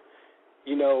disasters.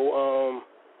 You know,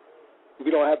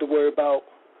 we don't have to worry about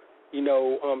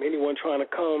anyone trying to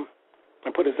come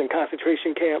and put us in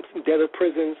concentration camps, debtor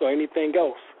prisons, or anything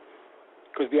else,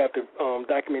 because we have the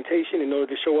documentation in order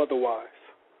to show otherwise.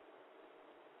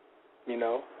 You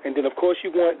know, and then of course you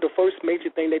want the first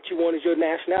major thing that you want is your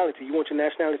nationality. You want your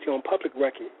nationality on public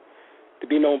record, to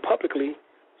be known publicly,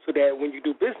 so that when you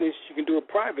do business, you can do it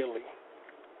privately,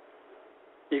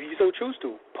 if you so choose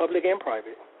to, public and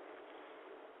private.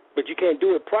 But you can't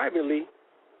do it privately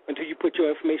until you put your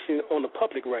information on the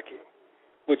public record,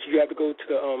 which you have to go to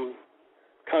the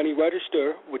county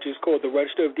register, which is called the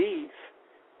Register of Deeds,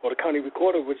 or the county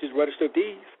recorder, which is Register of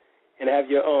Deeds, and have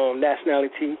your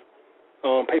nationality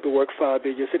paperwork filed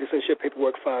there, your citizenship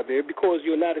paperwork filed there, because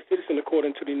you're not a citizen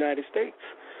according to the United States.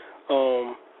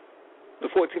 The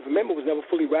 14th Amendment was never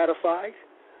fully ratified,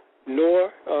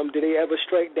 nor did they ever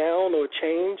strike down or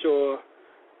change or,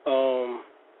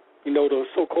 the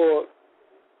so-called,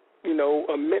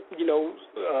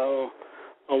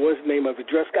 what's the name of it,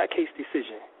 Dred Scott case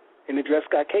decision. In the Dred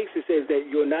Scott case, it says that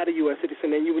you're not a U.S.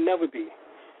 citizen and you will never be,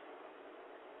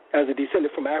 as a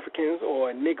descendant from Africans or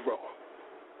a Negro.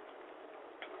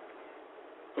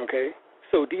 Okay?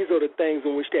 So these are the things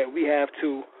in which that we have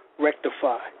to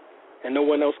rectify, and no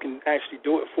one else can actually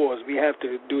do it for us. We have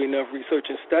to do enough research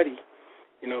and study.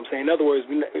 You know what I'm saying? In other words,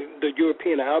 the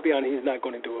European or Albion is not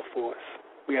going to do it for us.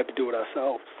 We have to do it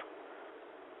ourselves.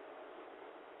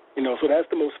 So that's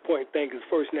the most important thing is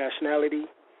first, nationality,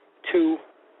 two,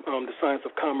 the science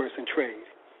of commerce and trade,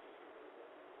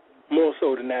 more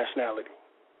so the nationality.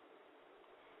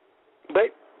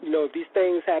 But if these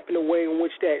things happen the way in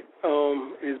which that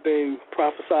has been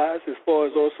prophesized, as far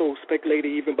as also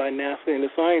speculated even by NASA and the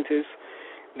scientists,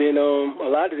 then a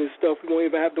lot of this stuff we won't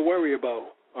even have to worry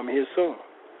about here soon.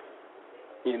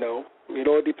 It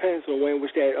all depends on the way in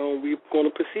which that we're going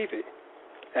to perceive it.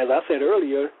 As I said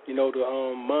earlier, the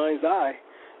mind's eye,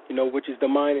 which is the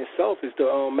mind itself, is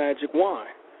the magic wand.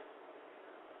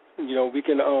 We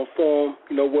can form,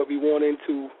 what we want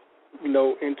into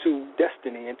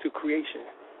destiny, into creation.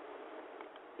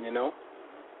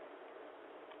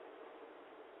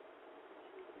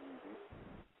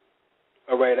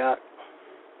 All right, Doc.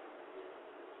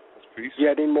 That's peace. You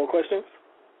had any more questions?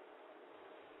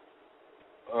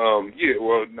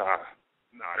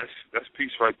 That's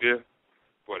peace right there.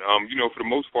 But for the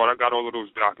most part, I got all of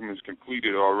those documents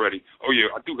completed already. Oh yeah,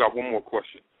 I do got one more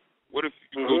question. What if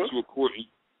you go to a court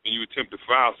and you attempt to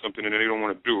file something and they don't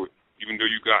want to do it, even though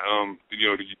you got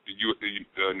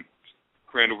the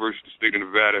Crandall versus the state of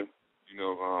Nevada,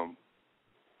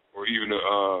 or even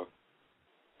a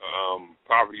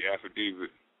poverty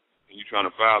affidavit, and you're trying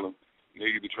to file them, and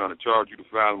they're either trying to charge you to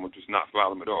file them or just not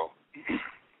file them at all.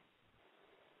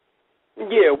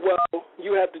 Yeah, well,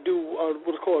 you have to do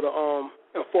what's called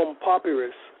a form of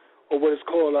papyrus, or what is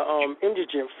called an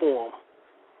indigent form,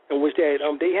 in which they're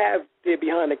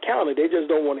behind the counter. They just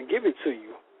don't want to give it to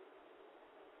you.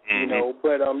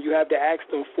 But you have to ask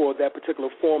them for that particular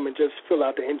form and just fill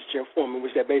out the indigent form, in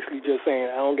which they're basically just saying,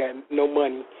 I don't got no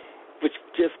money, which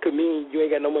just could mean you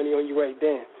ain't got no money on you right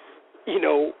then.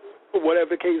 whatever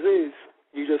the case is,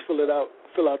 you just fill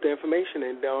out the information,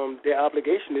 and their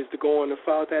obligation is to go on and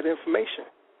file that information.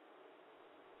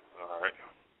 All right.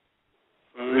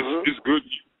 Mm-hmm. It's good.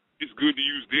 It's good to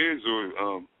use theirs, or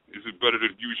is it better to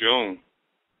use your own?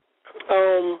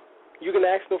 You can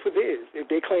ask them for theirs. If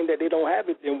they claim that they don't have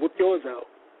it, then whip yours out.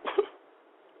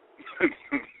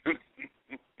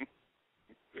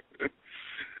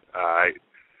 All right.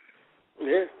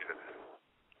 Yeah.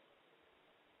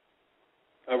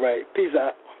 All right. Peace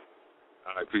out.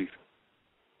 All right. Peace.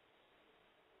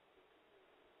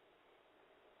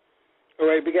 All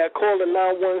right. We got caller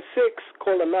 916.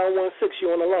 Caller 916. You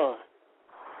on the line?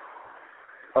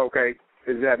 Okay.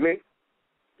 Is that me?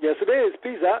 Yes, it is.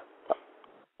 Peace out.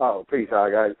 Oh, peace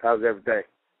out, guys. How's everything?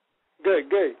 Good.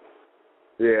 Good.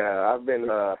 Yeah, I've been.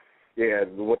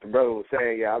 What the brother was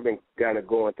saying. Yeah, I've been kind of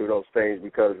going through those things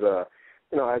because,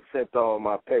 I sent all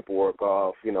my paperwork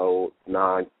off.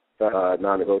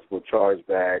 Non-negotiable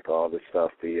chargeback, all this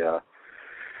stuff. They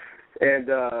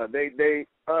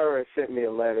IRS sent me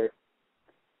a letter,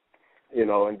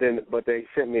 but they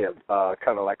sent me a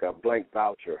kind of like a blank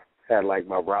voucher. Had like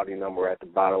my routing number at the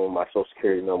bottom of my Social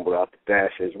Security number without the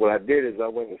dashes. What I did is I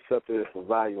went and accepted it for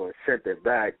value and sent it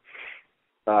back,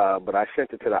 but I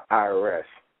sent it to the IRS,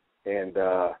 and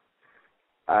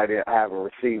I haven't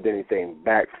received anything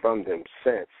back from them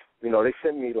since. They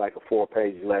sent me like a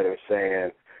 4-page letter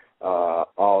saying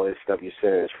all this stuff you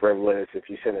send is frivolous. If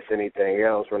you send us anything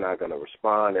else, we're not going to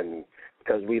respond, and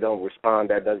because we don't respond,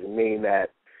 that doesn't mean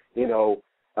that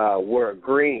we're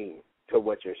agreeing to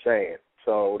what you're saying.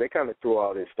 So they kind of threw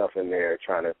all this stuff in there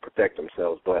trying to protect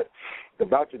themselves. But the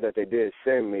voucher that they did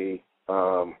send me,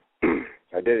 I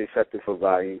did accept it for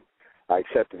value. I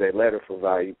accepted their letter for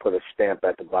value, put a stamp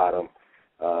at the bottom,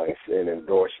 and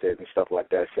endorsed it and stuff like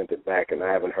that, sent it back, and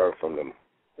I haven't heard from them.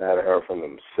 I haven't heard from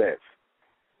them since.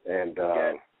 And,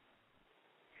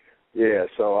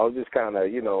 so I was just kind of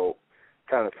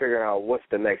figuring out what's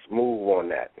the next move on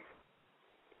that.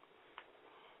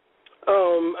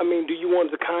 Do you want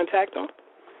to contact them?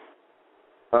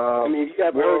 If you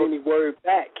haven't heard any word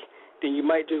back, then you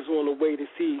might just want to wait to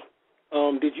see.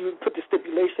 Did you put the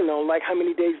stipulation on, like, how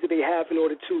many days do they have in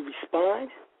order to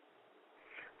respond?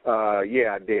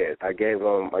 Yeah, I did. I gave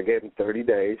them 30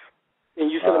 days.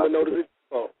 And you sent them a notice of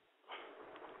default.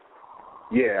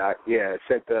 Yeah. I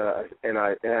sent and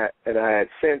I had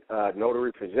sent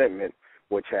notary presentment,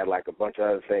 which had like a bunch of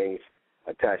other things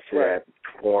attached to that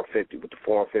Form 50 with the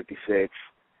Form 56,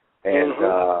 and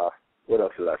what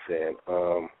else did I send?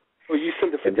 Well, you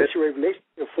sent the fiduciary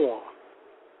relationship form.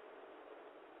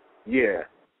 Yeah,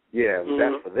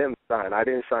 that's for them to sign. I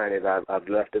didn't sign it. I've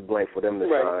left it blank for them to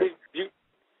sign. Did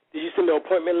you send the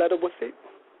appointment letter with it?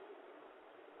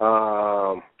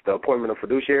 The appointment of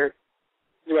fiduciary.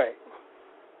 Right.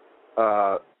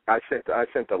 I sent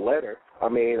the letter.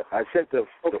 I sent the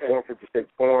Form 56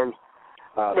 forms.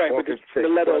 Right, but the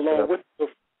letter along with the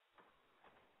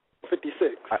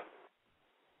 56.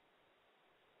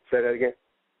 Say that again.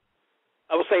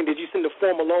 I was saying, did you send the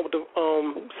form along with the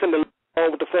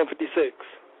Form 56?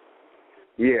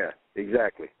 Yeah,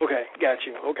 exactly. Okay, got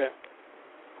you. Okay.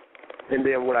 And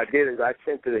then what I did is I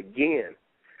sent it again,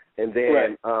 and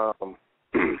then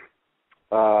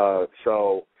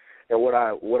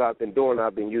what I've been doing,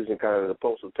 I've been using kind of the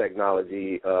postal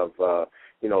technology of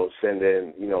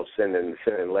sending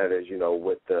letters,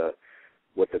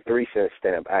 with the 3-cent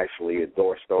stamp actually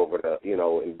endorsed over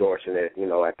endorsing it,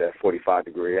 at that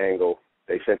 45-degree angle.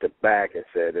 They sent it back and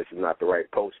said this is not the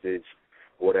right postage,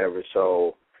 whatever.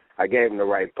 So I gave them the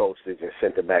right postage and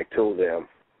sent it back to them.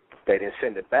 They didn't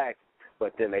send it back,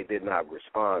 but then they did not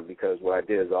respond, because what I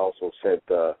did is I also sent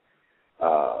a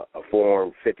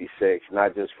Form 56,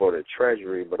 not just for the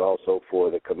Treasury, but also for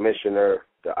the commissioner,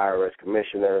 the IRS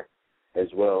commissioner,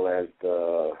 as well as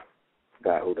the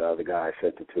other guy I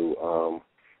sent it to,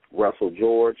 Russell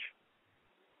George.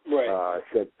 Right. I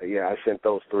sent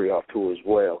those 3 off too as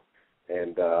well,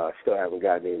 and still haven't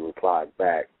gotten any reply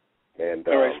back. And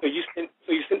all right. So you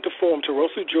sent the form to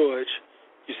Russell George.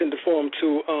 You sent the form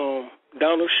to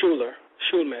Donald Schulman.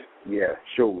 Yeah,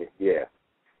 Schulman. Yeah.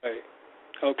 Right.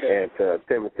 Okay. And to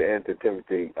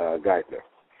Timothy Geithner.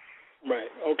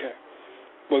 Right. Okay.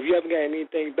 Well, if you haven't got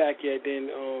anything back yet, then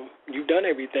you've done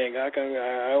everything.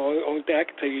 Only thing I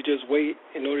can tell you, just wait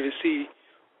in order to see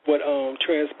what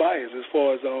transpires as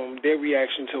far as their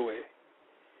reaction to it.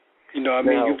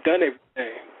 You've done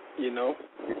everything.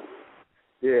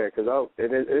 Yeah, because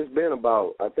it's been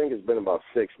about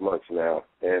 6 months now,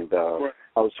 and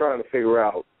I was trying to figure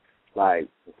out, like,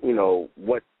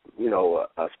 what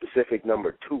a specific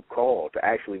number to call to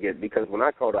actually get, because when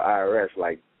I call the IRS,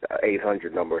 like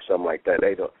 800 number or something like that,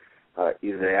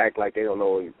 either they act like they don't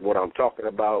know what I'm talking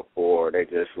about, or they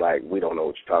just like, we don't know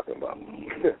what you're talking about.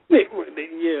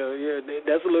 yeah,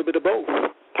 that's a little bit of both.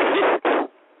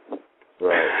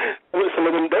 Right. Well, some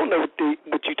of them don't know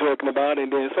what you're talking about,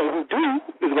 and then some who do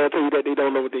is going to tell you that they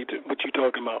don't know what you're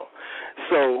talking about.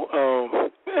 So,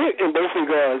 in both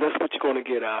regards, that's what you're going to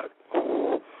get out.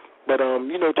 But,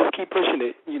 just keep pushing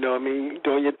it,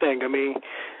 doing your thing.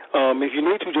 If you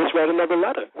need to, just write another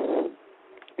letter.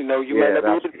 You might not be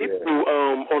able to get through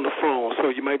on the phone, so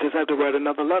you might just have to write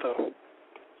another letter.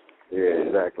 Yeah,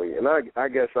 exactly. And I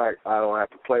guess I don't have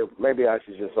to play. Maybe I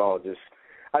should just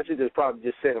probably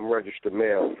just send them registered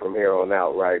mail from here on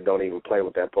out, right? Don't even play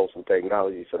with that postal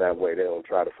technology, so that way they don't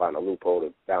try to find a loophole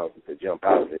to jump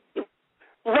out of it.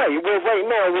 Right. Well, right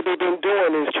now what they've been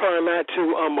doing is trying not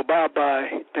to abide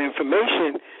by the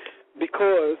information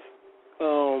because,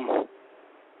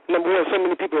 number one, so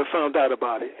many people have found out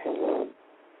about it.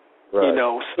 Right.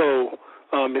 So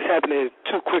it's happening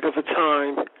too quick of a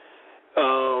time.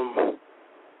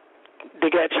 They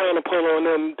got China pulling on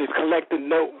them to collect the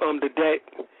debt.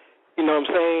 You know what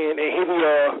I'm saying? And here we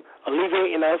are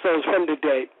alleviating ourselves from the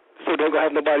debt, so they're gonna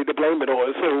have nobody to blame it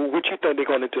on. So what you think they're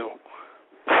gonna do?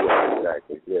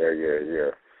 Exactly.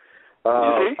 Yeah.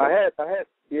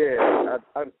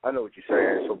 I know what you're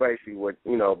saying. So basically,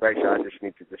 I just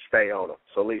need to just stay on them.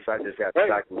 So at least I just got the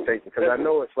documentation because I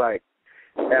know it's like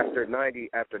after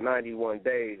 91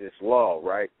 days, it's law,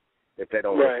 right? If they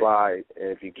don't reply,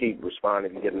 and if you keep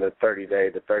responding, you get another 30 day,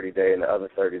 and the other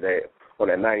 30 day. On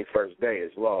that 91st day,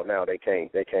 it's law. Now they can't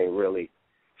really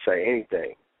say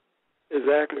anything.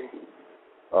 Exactly.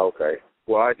 Okay.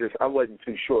 Well, I wasn't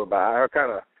too sure about it. I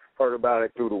kind of heard about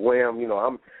it through the whim.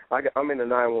 I'm in the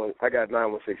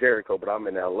 916 area code, but I'm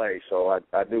in LA, so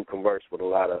I do converse with a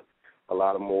lot of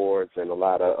Moors and a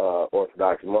lot of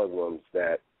Orthodox Muslims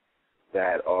that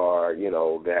are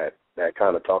that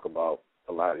kind of talk about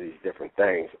a lot of these different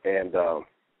things. And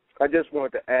I just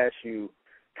wanted to ask you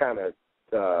kind of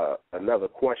another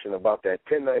question about that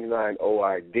 1099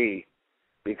 OID,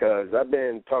 because I've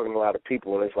been talking to a lot of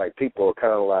people, and it's like people are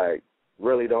kind of like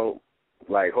really don't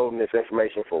like holding this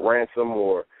information for ransom,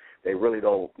 or they really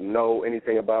don't know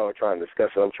anything about it, trying to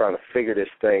discuss it. I'm trying to figure this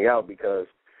thing out because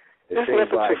it seems like...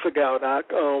 That's what you figure out,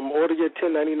 Doc. Order your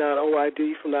 1099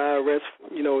 OID from the IRS,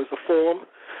 it's a form.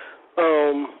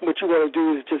 What you want to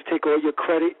do is just take all your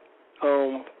credit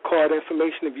card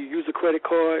information, if you use a credit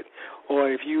card,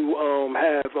 or if you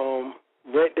have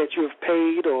rent that you have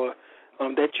paid, or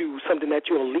something that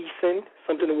you're leasing,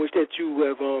 something in which that you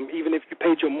have, even if you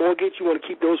paid your mortgage, you want to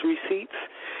keep those receipts.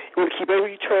 You want to keep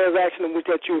every transaction in which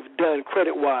that you have done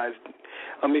credit-wise.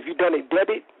 If you've done a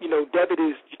debit, debit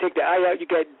is you take the I out, you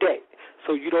got debt.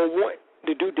 So you don't want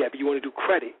to do debit, you want to do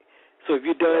credit. So if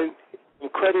you've done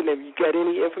credit, and if you got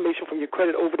any information from your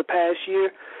credit over the past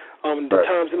year, the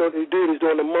times in order to do it is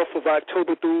during the month of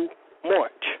October through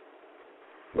March.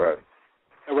 Right.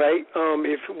 All right.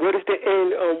 What is the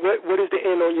end? What is the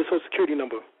end on your Social Security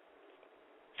number?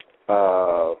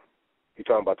 You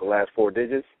talking about the last 4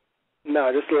 digits?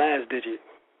 No, just the last digit.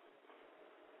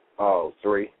 Oh,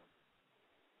 3.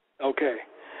 Okay.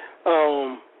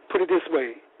 Put it this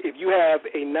way: if you have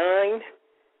a 9,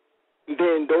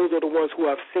 then those are the ones who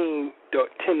have seen the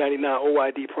 1099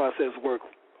 OID process work.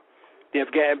 They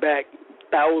have gotten back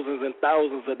thousands and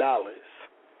thousands of dollars,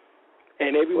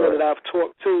 and everyone that I've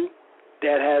talked to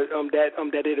that has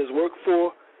that it has worked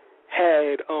for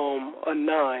had a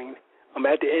 9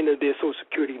 at the end of their Social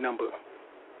Security number.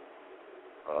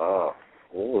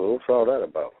 What's all that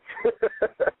about?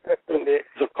 And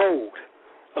it's a code.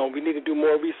 We need to do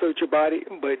more research about it,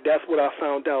 but that's what I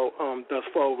found out thus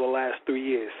far over the last 3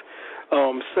 years.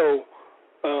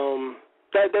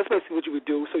 That's basically what you would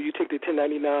do. So you take the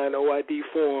 1099 OID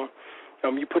form,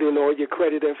 you put in all your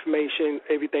credit information,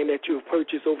 everything that you've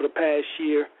purchased over the past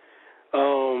year,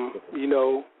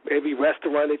 every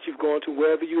restaurant that you've gone to,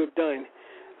 wherever you have done,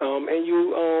 and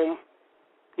you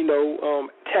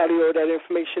tally all that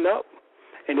information up,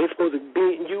 and they're supposed to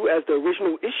be you as the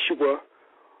original issuer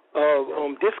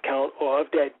of discount or of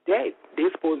that debt.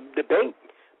 They're supposed the bank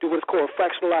do what's called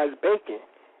fractionalized banking,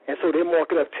 and so they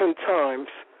mark it up 10 times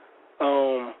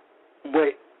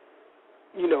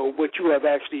what you have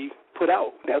actually put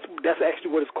out. That's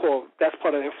actually what it's called. That's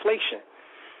part of inflation.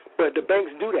 But the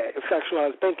banks do that. In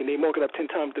fractionalized banking, they mark it up 10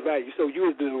 times the value. So you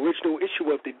as the original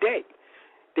issuer of the debt,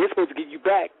 they're supposed to give you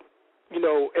back,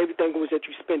 everything that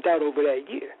you spent out over that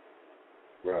year.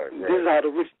 Right. This is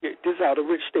how the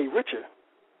rich stay richer.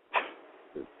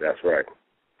 That's right.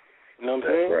 You know what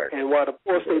I'm saying? Right. And why the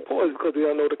poor stay poor is because they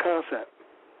don't know the concept.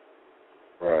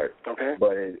 Right. Okay.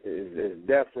 But it's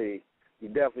definitely, you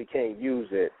definitely can't use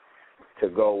it to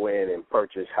go in and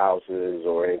purchase houses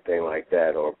or anything like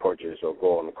that, or purchase or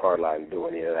go on the car lot and do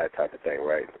any of that type of thing,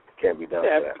 right? Can't be done.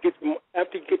 Yeah,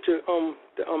 after you get your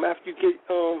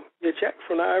check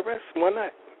from the IRS, why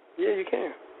not? Yeah, you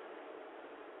can.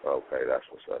 Okay, that's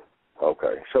what's up.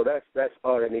 Okay, so that's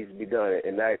all that needs to be done,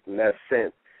 and that's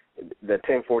sent. The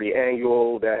 1040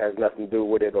 annual, that has nothing to do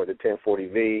with it, or the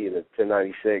 1040V and the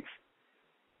 1096.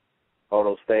 All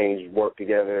those things work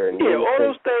together. And yeah, all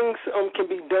those things can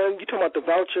be done. You're talking about the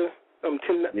voucher,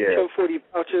 1040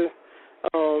 voucher.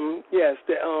 Yes,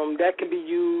 that can be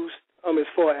used as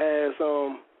far as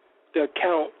the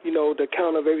account, the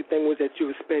account of everything was that you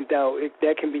were spent out.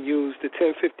 That can be used. The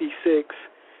 1056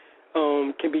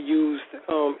 can be used.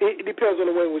 It depends on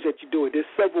the way in which that you do it. There's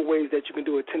several ways that you can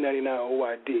do a 1099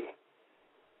 OID. You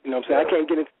know what I'm saying? I can't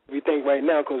get into everything right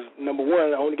now because, number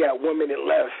one, I only got 1 minute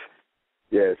left.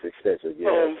 Yeah, it's extensive.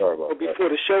 Yeah, sorry about that. Before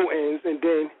the show ends. And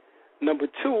then, number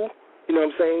two, you know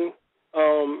what I'm saying,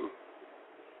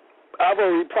 I've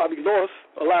already probably lost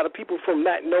a lot of people from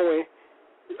not knowing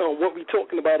what we're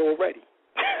talking about already.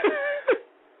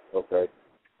 Okay.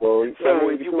 Well, so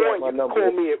if you want, you can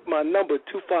call me at my number,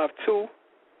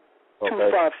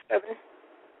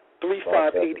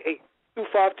 252-257-3588.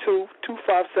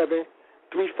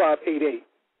 252-257-3588.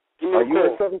 Give me a call. Are you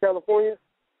in Southern California?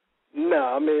 No,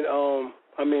 I'm in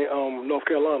North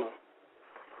Carolina.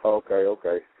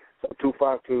 Okay. So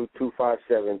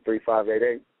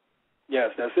 252-257-3588? Yes,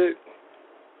 that's it.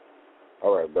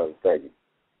 All right, brother. Thank you.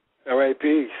 All right,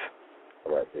 peace.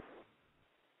 All right, peace.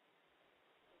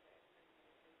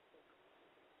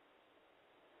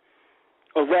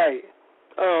 All right.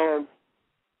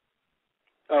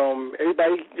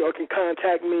 Everybody, y'all can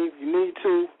contact me if you need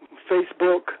to.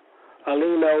 Facebook,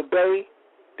 Alim El-Bey.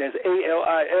 That's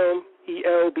ALIMELBEY.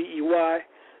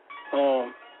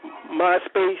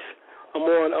 MySpace, I'm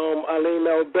on Alim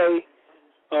El-Bey.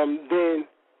 Then,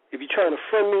 if you're trying to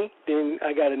friend me, then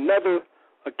I got another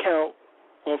account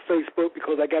on Facebook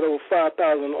because I got over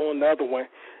 5,000 on the other one,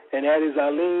 and that is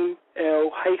Alim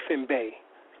El-Bey.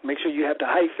 Make sure you have the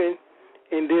hyphen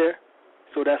in there.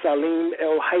 So that's Alim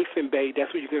El-Bey.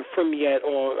 That's where you can friend me at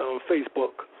on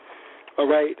Facebook. All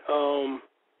right.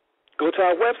 Go to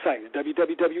our website,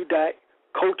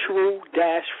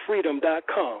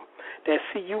 www.cultural-freedom.com. That's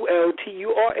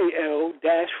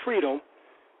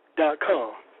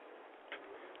CULTURAL-freedom.com.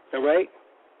 All right.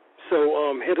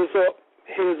 So hit us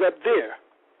up there.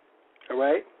 All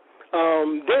right.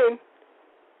 Then,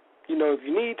 if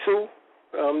you need to,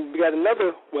 we got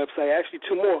another website, actually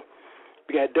two more.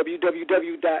 We got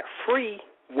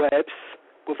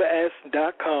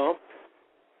www.freewebs.com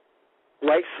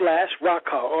 /Raka,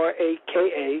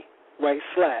 RAKA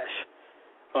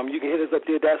 /. You can hit us up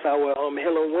there. That's our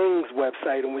Healing Wings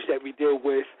website, in which that we deal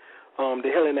with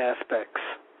the healing aspects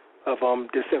of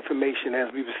this information,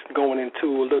 as we was going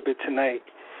into a little bit tonight.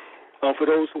 For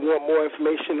those who want more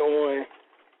information on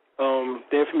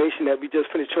the information that we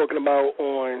just finished talking about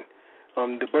on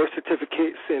the birth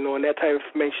certificates and on that type of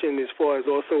information, as far as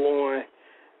also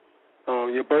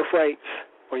on your birthrights,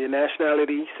 on your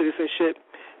nationality, citizenship,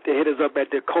 they hit us up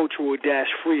at the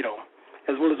Cultural-Freedom.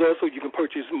 As well as also you can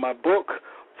purchase my book,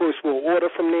 First World Order,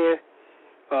 from there.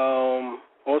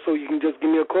 Also, you can just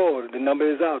give me a call. The number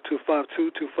is out,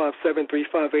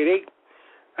 252-257-3588.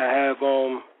 I have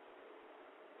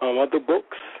other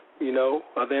books,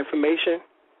 other information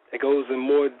that goes in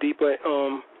more deeper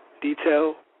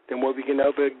detail than what we can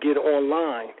ever get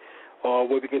online or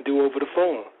what we can do over the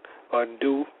phone or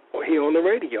do here on the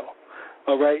radio.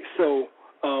 All right, so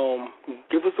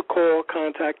give us a call,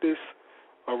 contact us,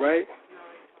 all right?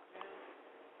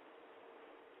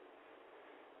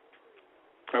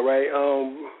 All right,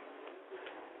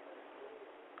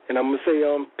 and I'm going to say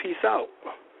peace out.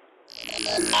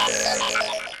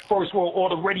 First World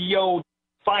Order Radio,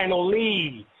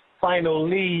 finally,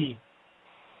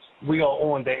 we are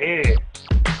on the air.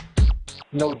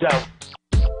 No doubt.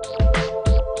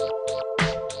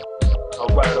 All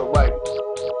right.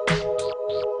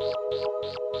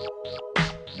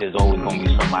 There's always going to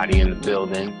be somebody in the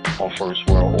building on First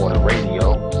World Order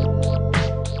Radio.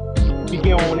 We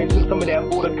get on into some of that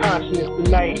border consciousness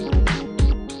tonight.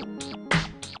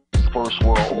 First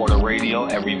World Order Radio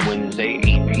every Wednesday, 8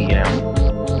 p.m.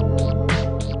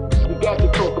 We got to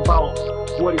talk about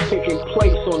what is taking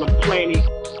place on the planet.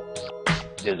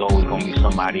 There's always going to be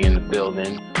somebody in the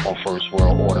building on First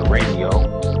World Order Radio.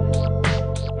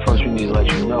 First, we need to let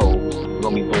you know we're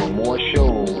going to be doing more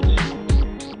shows,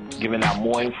 giving out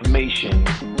more information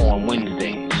on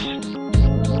Wednesdays.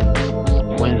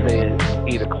 Wednesday at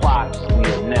 8 o'clock, we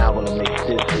are now going to make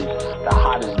this the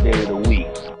hottest day of the week.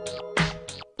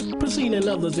 preceding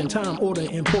others in time, order,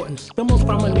 importance. The most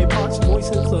prominent parts,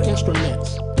 voices, or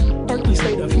instruments. Earthly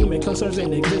state of human concerns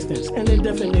in existence, an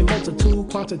indefinite multitude,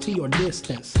 quantity, or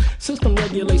distance. System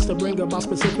regulates to bring about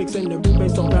specifics in the group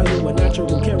based on value and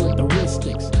natural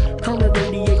characteristics. Current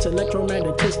radiates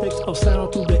electromagnetistics of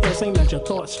sound through the air, same as your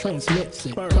thoughts transmits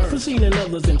it. Preceding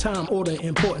others in time, order,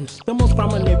 importance. The most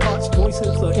prominent parts,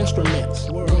 voices, or instruments.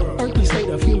 Earthly state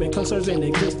of human concerns in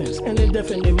existence, an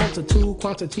indefinite multitude,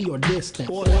 quantity, or distance.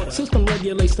 System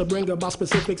regulates to bring about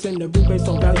specifics in the group based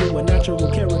on value and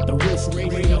natural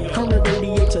characteristics. Current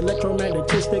radiates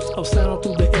electromagnetistics of sound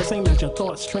through the air, same as your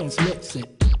thoughts transmits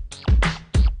it.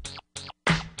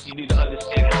 You need to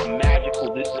understand how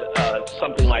magical this,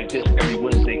 something like this every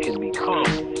Wednesday can become.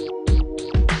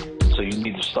 So you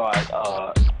need to start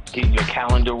getting your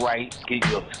calendar right, get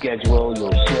your schedule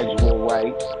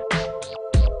right.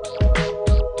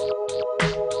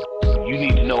 You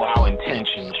need to know our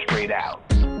intention straight out.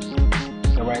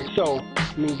 All right, so,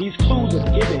 I mean, these clues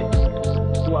are given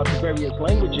throughout the various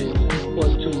languages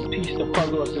was to piece the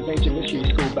puzzle of this ancient mystery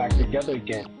school back together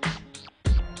again.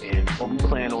 And what we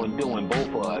plan on doing, both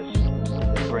of us,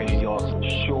 is bringing y'all some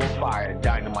surefire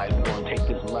dynamite. We're going to take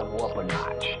this level up a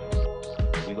notch.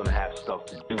 We're going to have stuff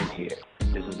to do here.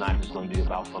 This is not just going to be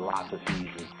about philosophies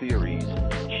and theories,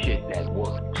 shit that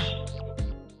works.